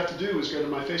 all they have to do is go to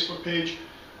my Facebook page,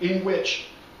 in which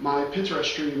my Pinterest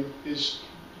stream is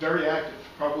very active,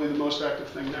 probably the most active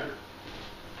thing there.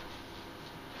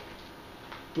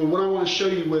 But what I want to show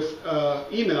you with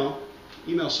email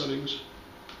settings,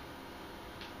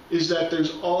 is that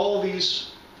there's all these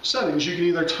settings. You can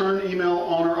either turn email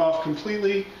on or off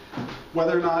completely,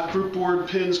 whether or not group board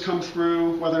pins come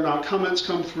through, whether or not comments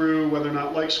come through, whether or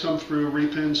not likes come through,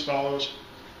 repins, follows.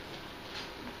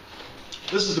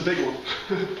 This is the big one.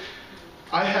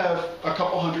 I have a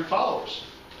couple hundred followers,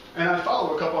 and I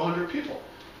follow a couple hundred people.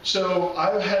 So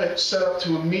I've had it set up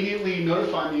to immediately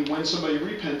notify me when somebody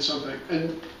repins something.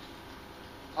 And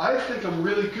I think I'm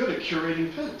really good at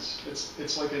curating pins.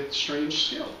 It's like a strange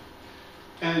skill.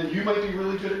 And you might be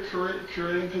really good at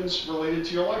curating pins related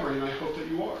to your library, and I hope that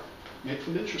you are. Make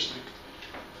them interesting.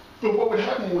 But what would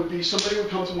happen would be somebody would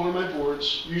come to one of my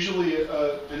boards, usually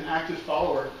an active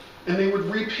follower, and they would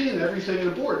repin everything in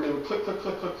a board. And they would click, click,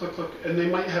 click, click, click, click, and they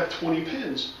might have 20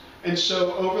 pins. And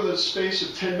so over the space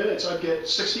of 10 minutes, I'd get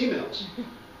 6 emails,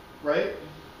 right?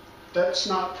 That's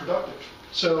not productive.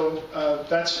 So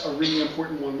that's a really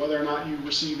important one, whether or not you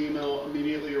receive email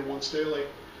immediately or once daily.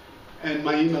 And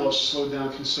my email has slowed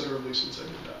down considerably since I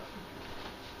did that.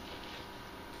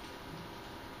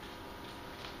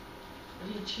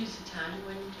 Do you choose a time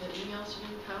when the emails are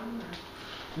going to come?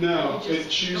 Or No, it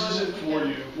chooses it for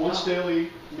you. Once daily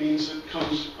means it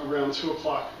comes around 2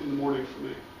 o'clock in the morning for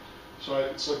me. So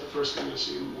it's like the first thing I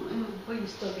see in the morning. Well, you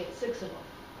still get 6 of them.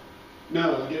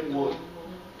 No, I get one,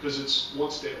 because it's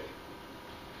once daily.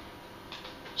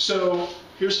 So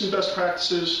here's some best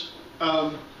practices.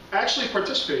 Actually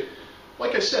participate.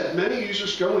 Like I said, many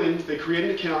users go in, they create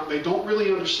an account, they don't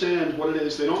really understand what it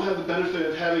is, they don't have the benefit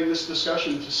of having this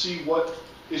discussion to see what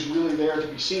is really there to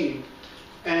be seen,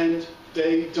 and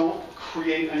they don't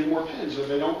create any more pins, or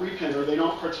they don't repin, or they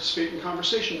don't participate in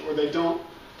conversation, or they don't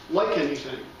like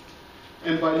anything.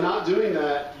 And by not doing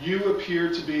that, you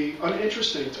appear to be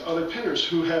uninteresting to other pinners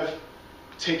who have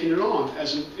taken it on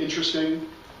as an interesting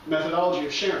methodology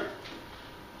of sharing.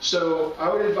 So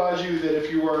I would advise you that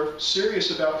if you are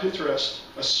serious about Pinterest,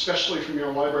 especially from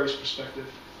your library's perspective,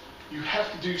 you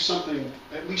have to do something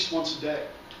at least once a day,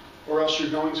 or else you're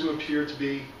going to appear to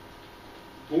be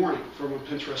boring from a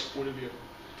Pinterest point of view.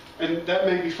 And that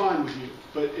may be fine with you,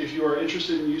 but if you are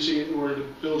interested in using it in order to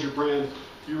build your brand,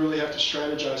 you really have to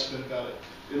strategize a bit about it.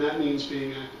 And that means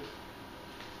being active.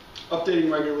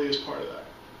 Updating regularly is part of that.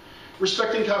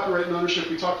 Respecting copyright and ownership,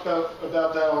 we talked about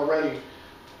that already.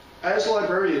 As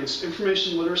librarians,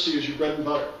 information literacy is your bread and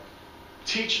butter.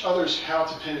 Teach others how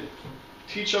to pin.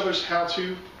 Teach others how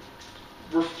to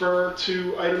refer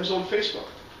to items on Facebook.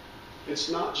 It's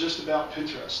not just about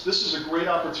Pinterest. This is a great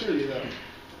opportunity, though.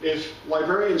 If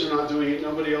librarians are not doing it,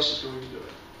 nobody else is going to do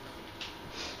it.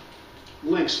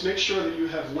 Links. Make sure that you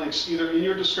have links, either in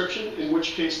your description, in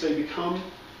which case they become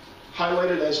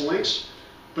highlighted as links,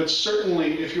 but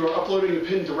certainly if you are uploading a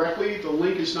pin directly, the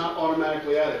link is not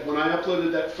automatically added. When I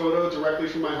uploaded that photo directly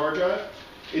from my hard drive,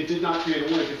 it did not create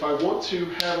a link. If I want to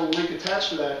have a link attached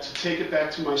to that to take it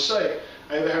back to my site,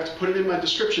 I either have to put it in my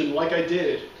description like I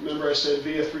did, remember I said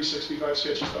via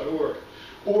 365sketches.org,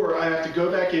 or I have to go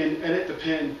back in, edit the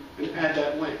pin, and add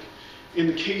that link. In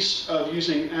the case of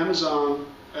using Amazon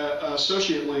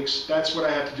associate links, that's what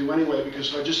I have to do anyway,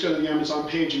 because if I just go to the Amazon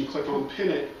page and click on pin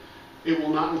it, it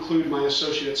will not include my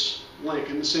associate's link.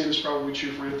 And the same is probably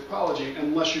true for anthropology,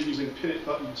 unless you're using pin it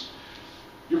buttons.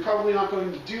 You're probably not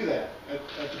going to do that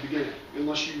at the beginning,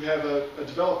 unless you have a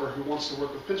developer who wants to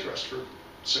work with Pinterest for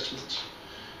 6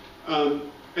 months.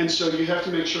 And so you have to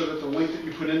make sure that the link that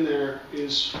you put in there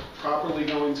is properly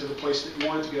going to the place that you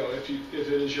want it to go. If it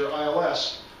is your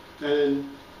ILS, then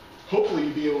hopefully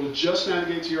you'll be able to just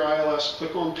navigate to your ILS,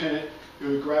 click on pin it, it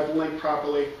would grab the link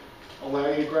properly, allow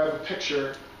you to grab a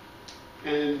picture,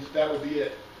 and that would be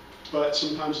it. But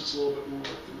sometimes it's a little bit more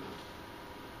work than that.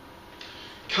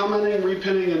 Commenting,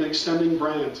 repinning, and extending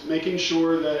brand. Making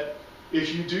sure that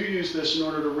if you do use this in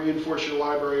order to reinforce your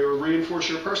library or reinforce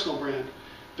your personal brand,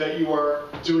 that you are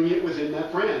doing it within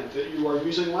that brand, that you are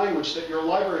using language that your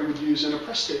library would use in a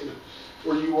press statement,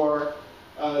 or you are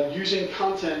using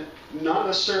content not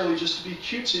necessarily just to be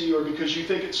cutesy or because you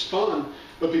think it's fun,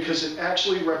 but because it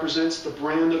actually represents the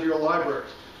brand of your library.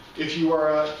 If you are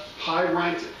a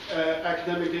high-ranked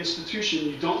academic institution,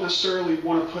 you don't necessarily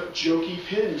want to put jokey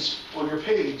pins on your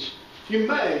page. You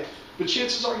may, but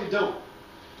chances are you don't.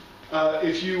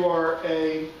 If you are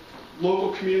a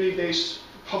local community-based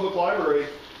public library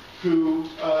who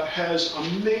has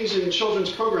amazing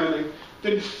children's programming,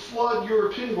 then flood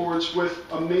your pin boards with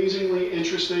amazingly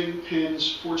interesting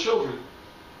pins for children.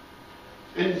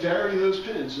 And vary those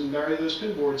pins and vary those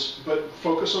pin boards, but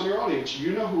focus on your audience.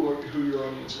 You know who your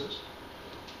audience is,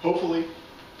 hopefully.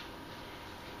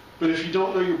 But if you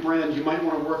don't know your brand, you might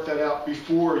want to work that out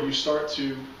before you start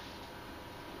to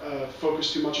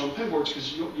focus too much on pin boards,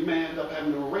 because you may end up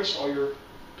having to erase all your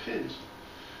pins.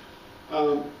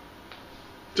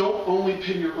 Don't only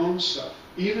pin your own stuff.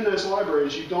 Even as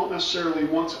libraries, you don't necessarily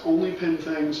want to only pin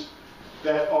things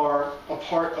that are a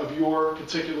part of your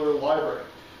particular library.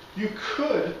 You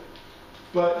could,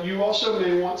 but you also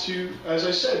may want to, as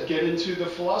I said, get into the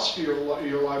philosophy of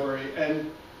your library and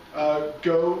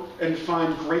go and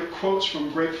find great quotes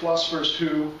from great philosophers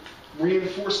who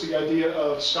reinforce the idea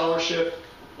of scholarship,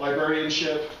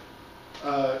 librarianship,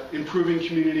 improving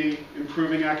community,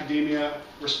 improving academia,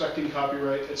 respecting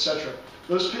copyright, etc.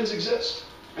 Those pins exist,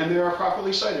 and they are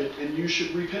properly cited, and you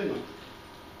should repin them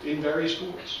in various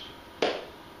boards.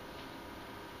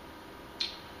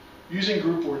 Using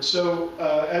group boards. So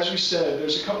as we said,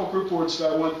 there's a couple group boards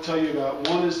that I want to tell you about.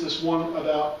 One is this one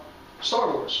about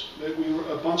Star Wars.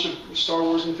 A bunch of Star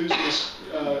Wars enthusiasts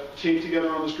came together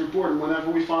on this group board, and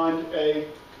whenever we find a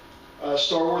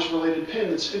Star Wars related pin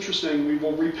that's interesting, we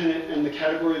will repin it, and the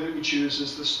category that we choose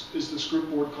is this group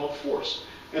board called Force.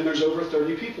 And there's over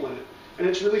 30 people in it. And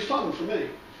it's really fun for me.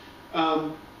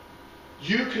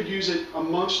 You could use it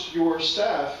amongst your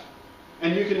staff,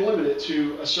 and you can limit it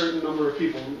to a certain number of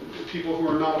people who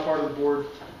are not a part of the board.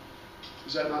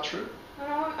 Is that not true?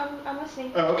 No, I'm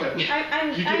listening. Oh, okay. I'm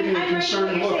You gave me a I'm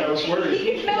concerned look. I was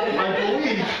worried. No.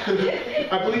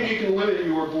 I believe you can limit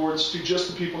your boards to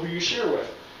just the people who you share with.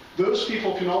 Those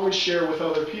people can always share with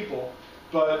other people,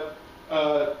 but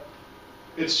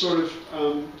it's sort of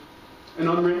an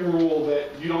unwritten rule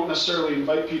that you don't necessarily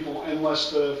invite people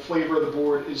unless the flavor of the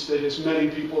board is that as many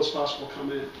people as possible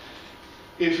come in.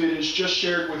 If it is just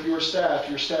shared with your staff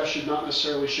should not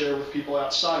necessarily share with people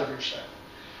outside of your staff.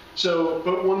 So,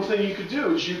 but one thing you could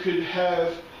do is you could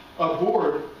have a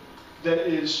board that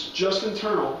is just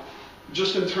internal,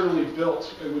 just internally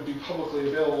built. It would be publicly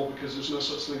available because there's no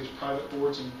such thing as private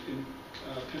boards in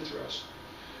Pinterest,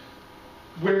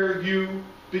 where you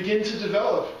begin to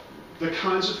develop the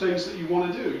kinds of things that you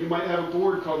want to do. You might have a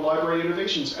board called Library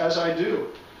Innovations, as I do,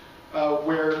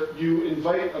 where you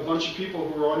invite a bunch of people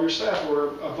who are on your staff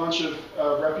or a bunch of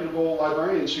reputable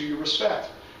librarians who you respect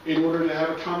in order to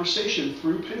have a conversation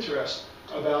through Pinterest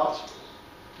about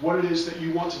what it is that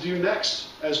you want to do next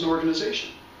as an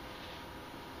organization.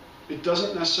 It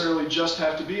doesn't necessarily just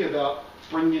have to be about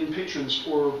bringing in patrons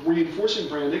or reinforcing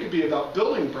brand. It could be about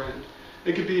building brand.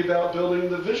 It could be about building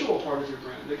the visual part of your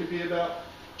brand. It could be about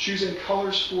choosing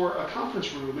colors for a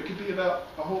conference room. It could be about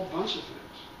a whole bunch of things.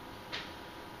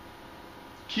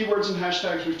 Keywords and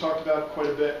hashtags we've talked about quite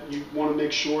a bit. You want to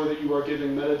make sure that you are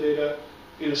giving metadata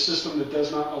in a system that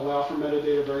does not allow for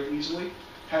metadata very easily.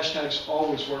 Hashtags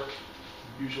always work,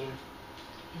 usually.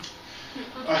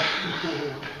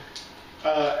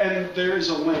 And there is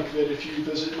a link that if you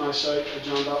visit my site at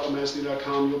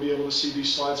john.lemesney.com, you'll be able to see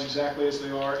these slides exactly as they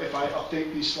are. If I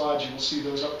update these slides, you will see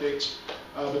those updates.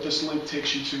 But this link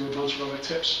takes you to a bunch of other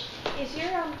tips. Is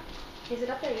it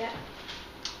up there yet?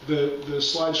 The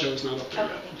slideshow is not up there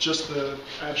Okay. yet, just the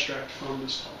abstract from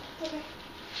this talk. Okay.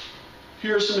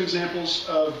 Here are some examples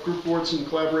of group boards and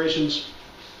collaborations.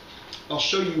 I'll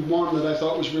show you one that I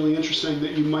thought was really interesting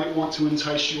that you might want to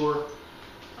entice your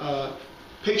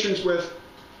patrons with.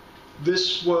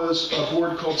 This was a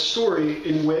board called Story,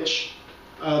 in which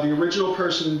the original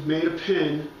person made a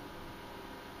pin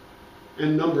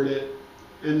and numbered it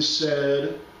and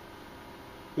said,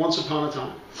 "Once upon a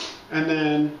time," and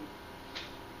then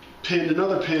pinned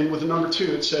another pin with a number 2.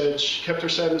 It said she kept her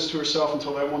sadness to herself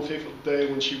until that one fateful day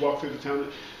when she walked through the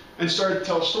town, and started to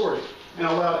tell a story, and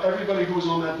allowed everybody who was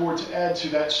on that board to add to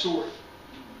that story.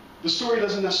 The story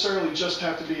doesn't necessarily just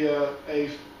have to be a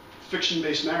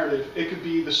fiction-based narrative. It could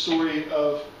be the story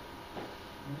of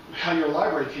how your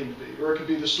library came to be, or it could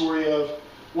be the story of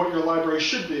what your library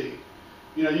should be.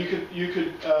 You know, you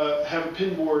could have a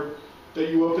pin board that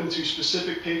you open to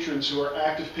specific patrons who are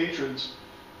active patrons,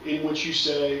 in which you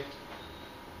say,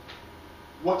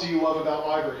 "What do you love about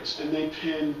libraries?" And they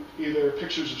pin either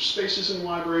pictures of spaces in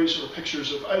libraries or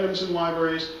pictures of items in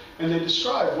libraries, and they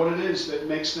describe what it is that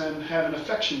makes them have an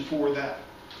affection for that.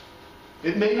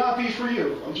 It may not be for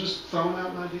you. I'm just throwing out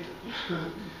an idea.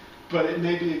 But it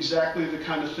may be exactly the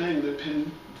kind of thing that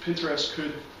Pinterest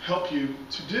could help you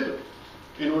to do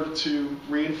in order to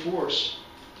reinforce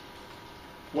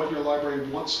what your library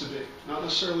wants to be. Not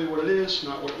necessarily what it is,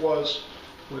 not what it was,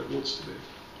 what it wants to be.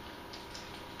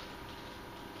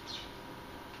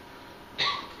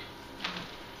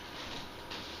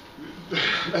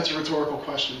 That's a rhetorical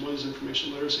question. What is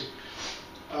information literacy?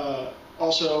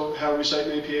 Also, how to recite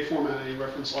in APA format. Any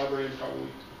reference librarian probably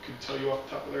could tell you off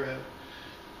the top of their head.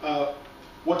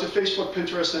 What do Facebook,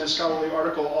 Pinterest, and a scholarly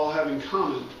article all have in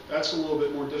common? That's a little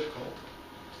bit more difficult.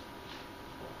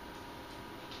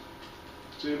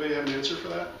 Does anybody have an answer for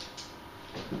that?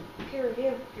 Peer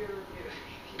review. Peer review.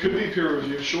 Could be peer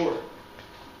review, sure.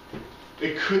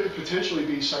 It could potentially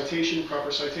be citation,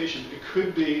 proper citation. It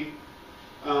could be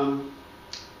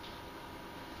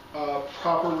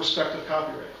proper respect of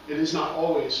copyright. It is not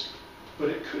always, but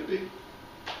it could be.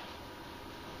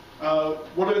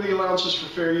 What are the allowances for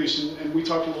fair use? And we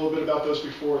talked a little bit about those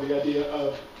before, the idea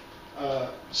of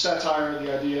satire,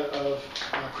 the idea of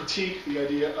critique, the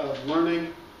idea of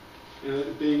learning,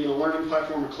 being in a learning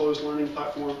platform, a closed learning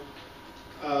platform.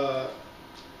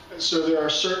 So there are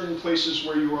certain places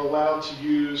where you are allowed to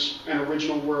use an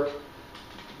original work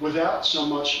without so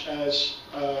much as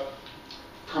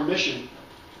permission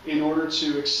in order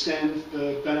to extend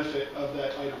the benefit of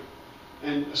that item.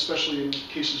 And especially in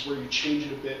cases where you change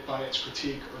it a bit by its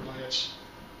critique or by its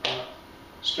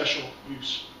special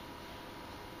use.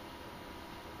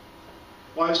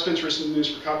 Why is Pinterest in the news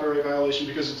for copyright violation?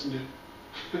 Because it's new.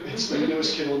 It's the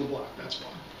newest kid on the block, that's why.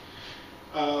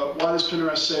 Why does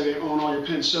Pinterest say they own all your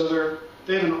pins? So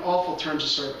they have an awful terms of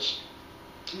service.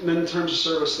 And then in terms of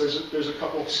service, there's a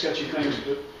couple of sketchy things,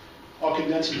 but I'll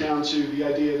condense it down to the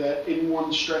idea that in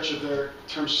one stretch of their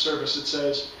terms of service, it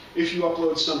says, if you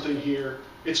upload something here,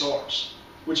 it's ours,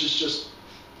 which is just,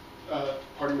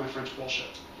 pardon my French,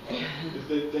 bullshit.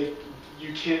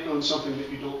 You can't own something that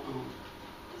you don't own.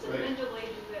 Doesn't Mendeley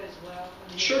do that as well? I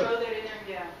mean, Sure. They throw that in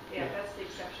there, yeah, that's the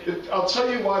exception. I'll tell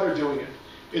you why they're doing it.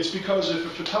 It's because if a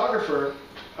photographer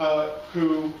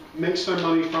who makes their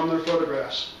money from their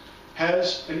photographs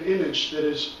has an image that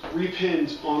is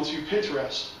repinned onto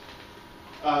Pinterest,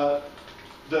 the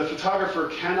photographer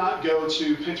cannot go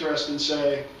to Pinterest and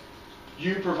say,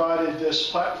 you provided this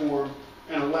platform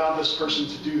and allowed this person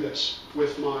to do this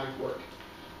with my work.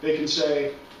 They can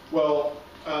say, well,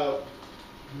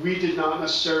 we did not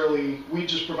necessarily, we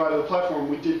just provided a platform,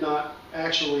 we did not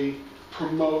actually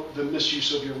promote the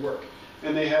misuse of your work.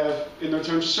 And they have, in their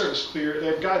terms of service, they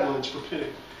have guidelines for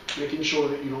pinning, making sure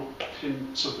that you don't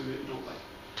pin something that you don't like.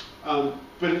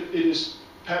 But it is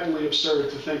patently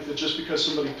absurd to think that just because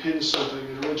somebody pins something,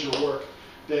 an original work,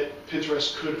 that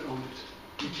Pinterest could own it.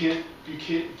 You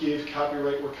can't give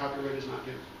copyright where copyright is not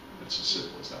given. It's as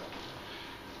simple as that.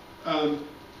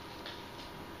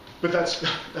 But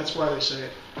that's why they say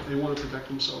it. They want to protect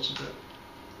themselves a bit.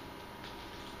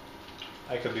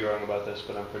 I could be wrong about this,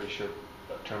 but I'm pretty sure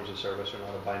terms of service are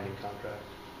not a binding contract.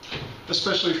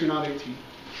 Especially if you're not 18.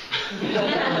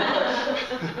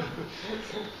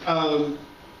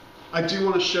 I do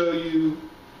want to show you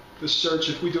the search.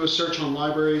 If we do a search on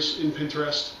libraries in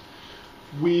Pinterest,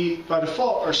 we, by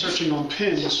default, are searching on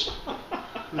pins.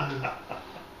 We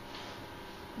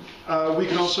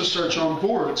can also search on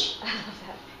boards.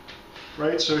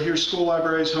 Right? So here's school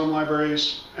libraries, home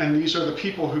libraries, and these are the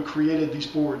people who created these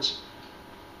boards.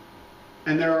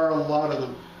 And there are a lot of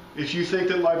them. If you think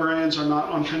that librarians are not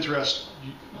on Pinterest,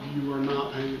 you are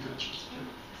not paying attention.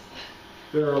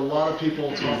 There are a lot of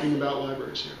people talking about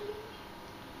libraries here.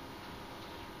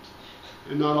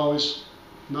 And not always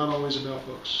about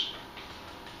books.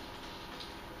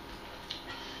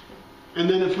 And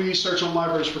then if we search on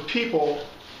libraries for people,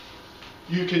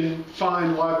 you can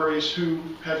find libraries who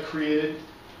have created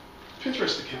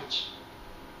Pinterest accounts.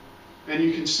 And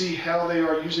you can see how they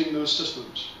are using those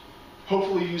systems.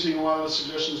 Hopefully using a lot of the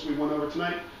suggestions we went over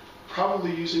tonight,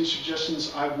 probably using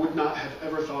suggestions I would not have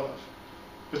ever thought of.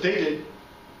 But they did,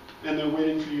 and they're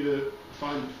waiting for you to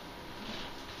find them.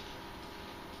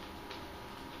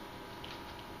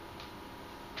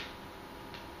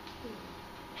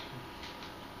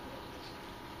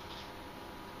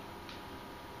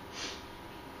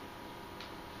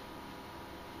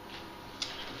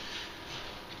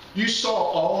 You saw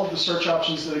all of the search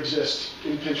options that exist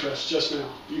in Pinterest just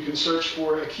now. You can search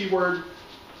for a keyword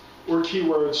or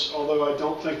keywords, although I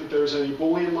don't think that there's any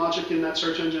Boolean logic in that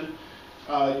search engine.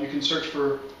 You can search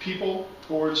for people,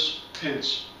 boards,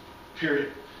 pins,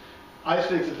 period. I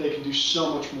think that they can do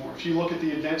so much more. If you look at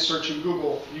the advanced search in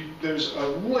Google, there's a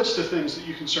list of things that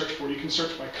you can search for. You can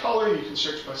search by color, you can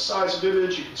search by size of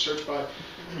image, you can search by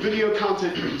video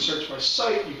content, you can search by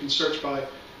site, you can search by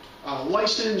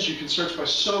license, you can search by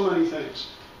so many things.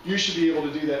 You should be able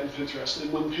to do that in Pinterest.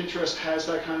 And when Pinterest has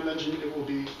that kind of engine, it will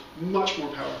be much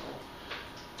more powerful.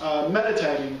 Meta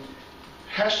tagging.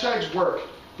 Hashtags work,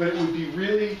 but it would be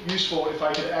really useful if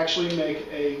I could actually make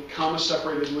a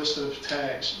comma-separated list of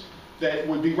tags that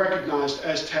would be recognized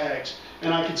as tags.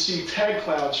 And I could see tag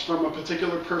clouds from a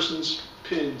particular person's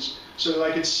pins so that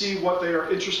I could see what they are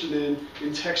interested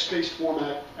in text-based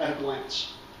format at a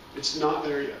glance. It's not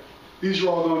there yet. These are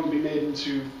all going to be made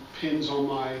into pins on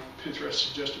my Pinterest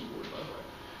suggestion board, by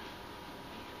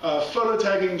the way. Photo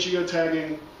tagging,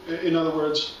 geotagging, in other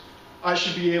words, I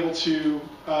should be able to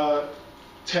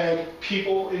tag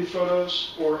people in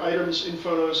photos or items in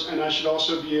photos, and I should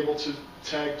also be able to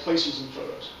tag places in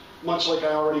photos, much like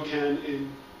I already can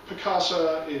in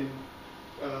Picasa, in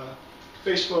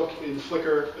Facebook, in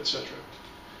Flickr, etc.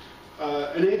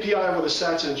 An API with a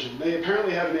stats engine. They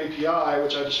apparently have an API,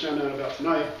 which I just found out about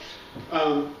tonight,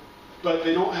 but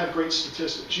they don't have great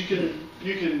statistics. You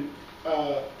can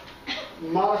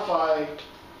modify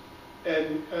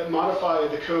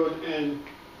the code and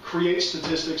create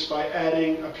statistics by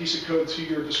adding a piece of code to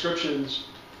your descriptions,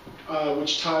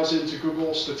 which ties into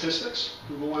Google Statistics,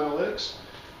 Google Analytics.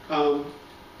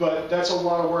 But that's a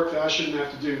lot of work that I shouldn't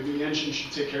have to do. The engine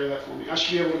should take care of that for me. I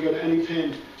should be able to go to any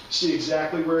pin, see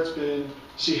exactly where it's been,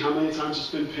 see how many times it's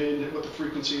been pinned, what the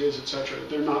frequency is, etc.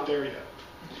 They're not there yet.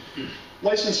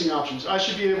 Licensing options. I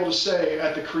should be able to say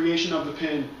at the creation of the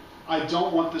pin, I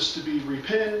don't want this to be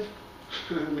repinned,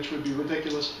 which would be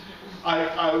ridiculous.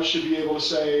 I should be able to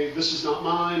say this is not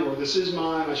mine or this is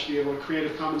mine. I should be able to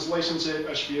Creative Commons license it.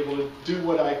 I should be able to do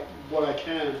what I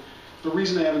can The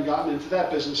reason they haven't gotten into that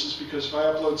business is because if I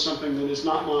upload something that is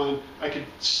not mine, I could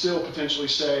still potentially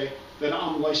say that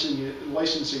I'm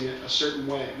licensing it a certain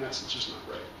way, and that's just not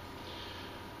right.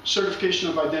 Certification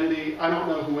of identity. I don't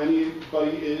know who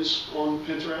anybody is on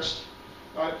Pinterest.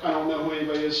 I don't know who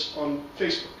anybody is on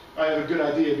Facebook. I have a good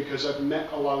idea because I've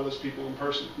met a lot of those people in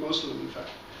person, most of them in fact.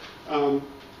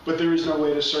 But there is no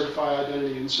way to certify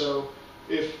identity, and so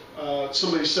if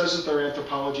somebody says that they're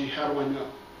anthropology, how do I know?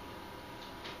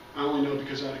 I only know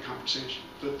because I had a conversation,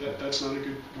 but that's not a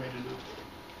good way to know.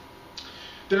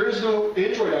 There is no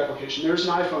Android application. There's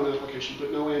an iPhone application,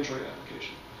 but no Android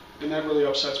application. And that really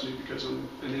upsets me because I'm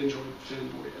an Android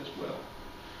fanboy as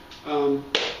well.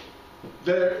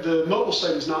 The mobile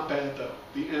site is not bad though.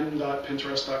 The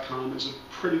m.pinterest.com is a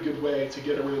pretty good way to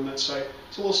get around that site.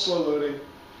 It's a little slow loading.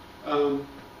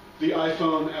 The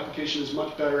iPhone application is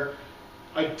much better.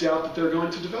 I doubt that they're going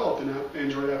to develop an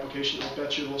Android application. I'll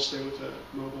bet you they'll stay with the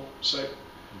mobile site.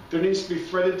 There needs to be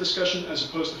threaded discussion as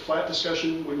opposed to flat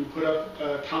discussion. When you put up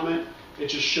a comment, it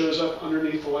just shows up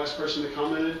underneath the last person that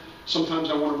commented. Sometimes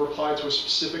I want to reply to a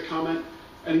specific comment.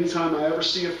 Anytime I ever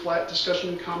see a flat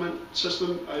discussion comment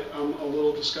system, I'm a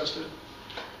little disgusted.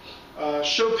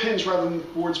 Show pins rather than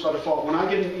boards by default. When I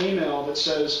get an email that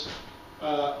says,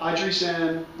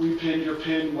 Idrisan, we pinned your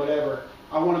pin, whatever,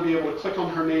 I want to be able to click on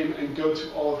her name and go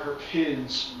to all of her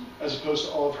pins as opposed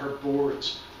to all of her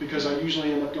boards, because I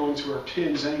usually end up going to her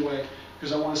pins anyway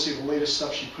because I want to see the latest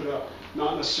stuff she put up,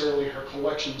 not necessarily her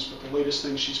collections, but the latest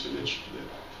things she's been interested in.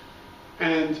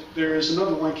 And there is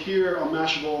another link here on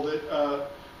Mashable that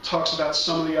talks about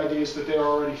some of the ideas that they're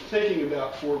already thinking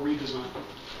about for redesign.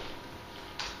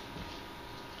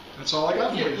 That's all I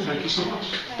got for you. Thank you so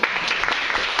much.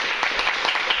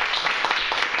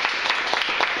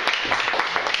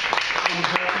 I'm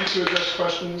happy to address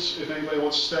questions if anybody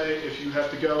wants to stay. If you have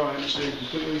to go, I understand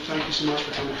completely. Thank you so much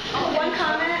for coming. Oh, one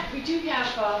comment. We do have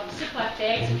Ziploc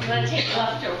bags if you want to take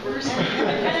leftovers.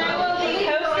 And I will be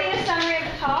posting a summary of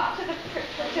the talk to the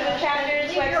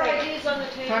chapter's Leave your website. ideas on the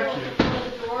table Thank at you. the front of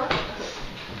the door.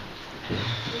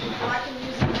 I can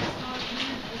use them next time.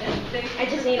 I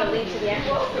just need a link to the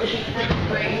actual.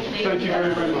 Thank you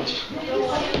very, very much.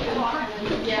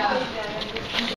 Yeah.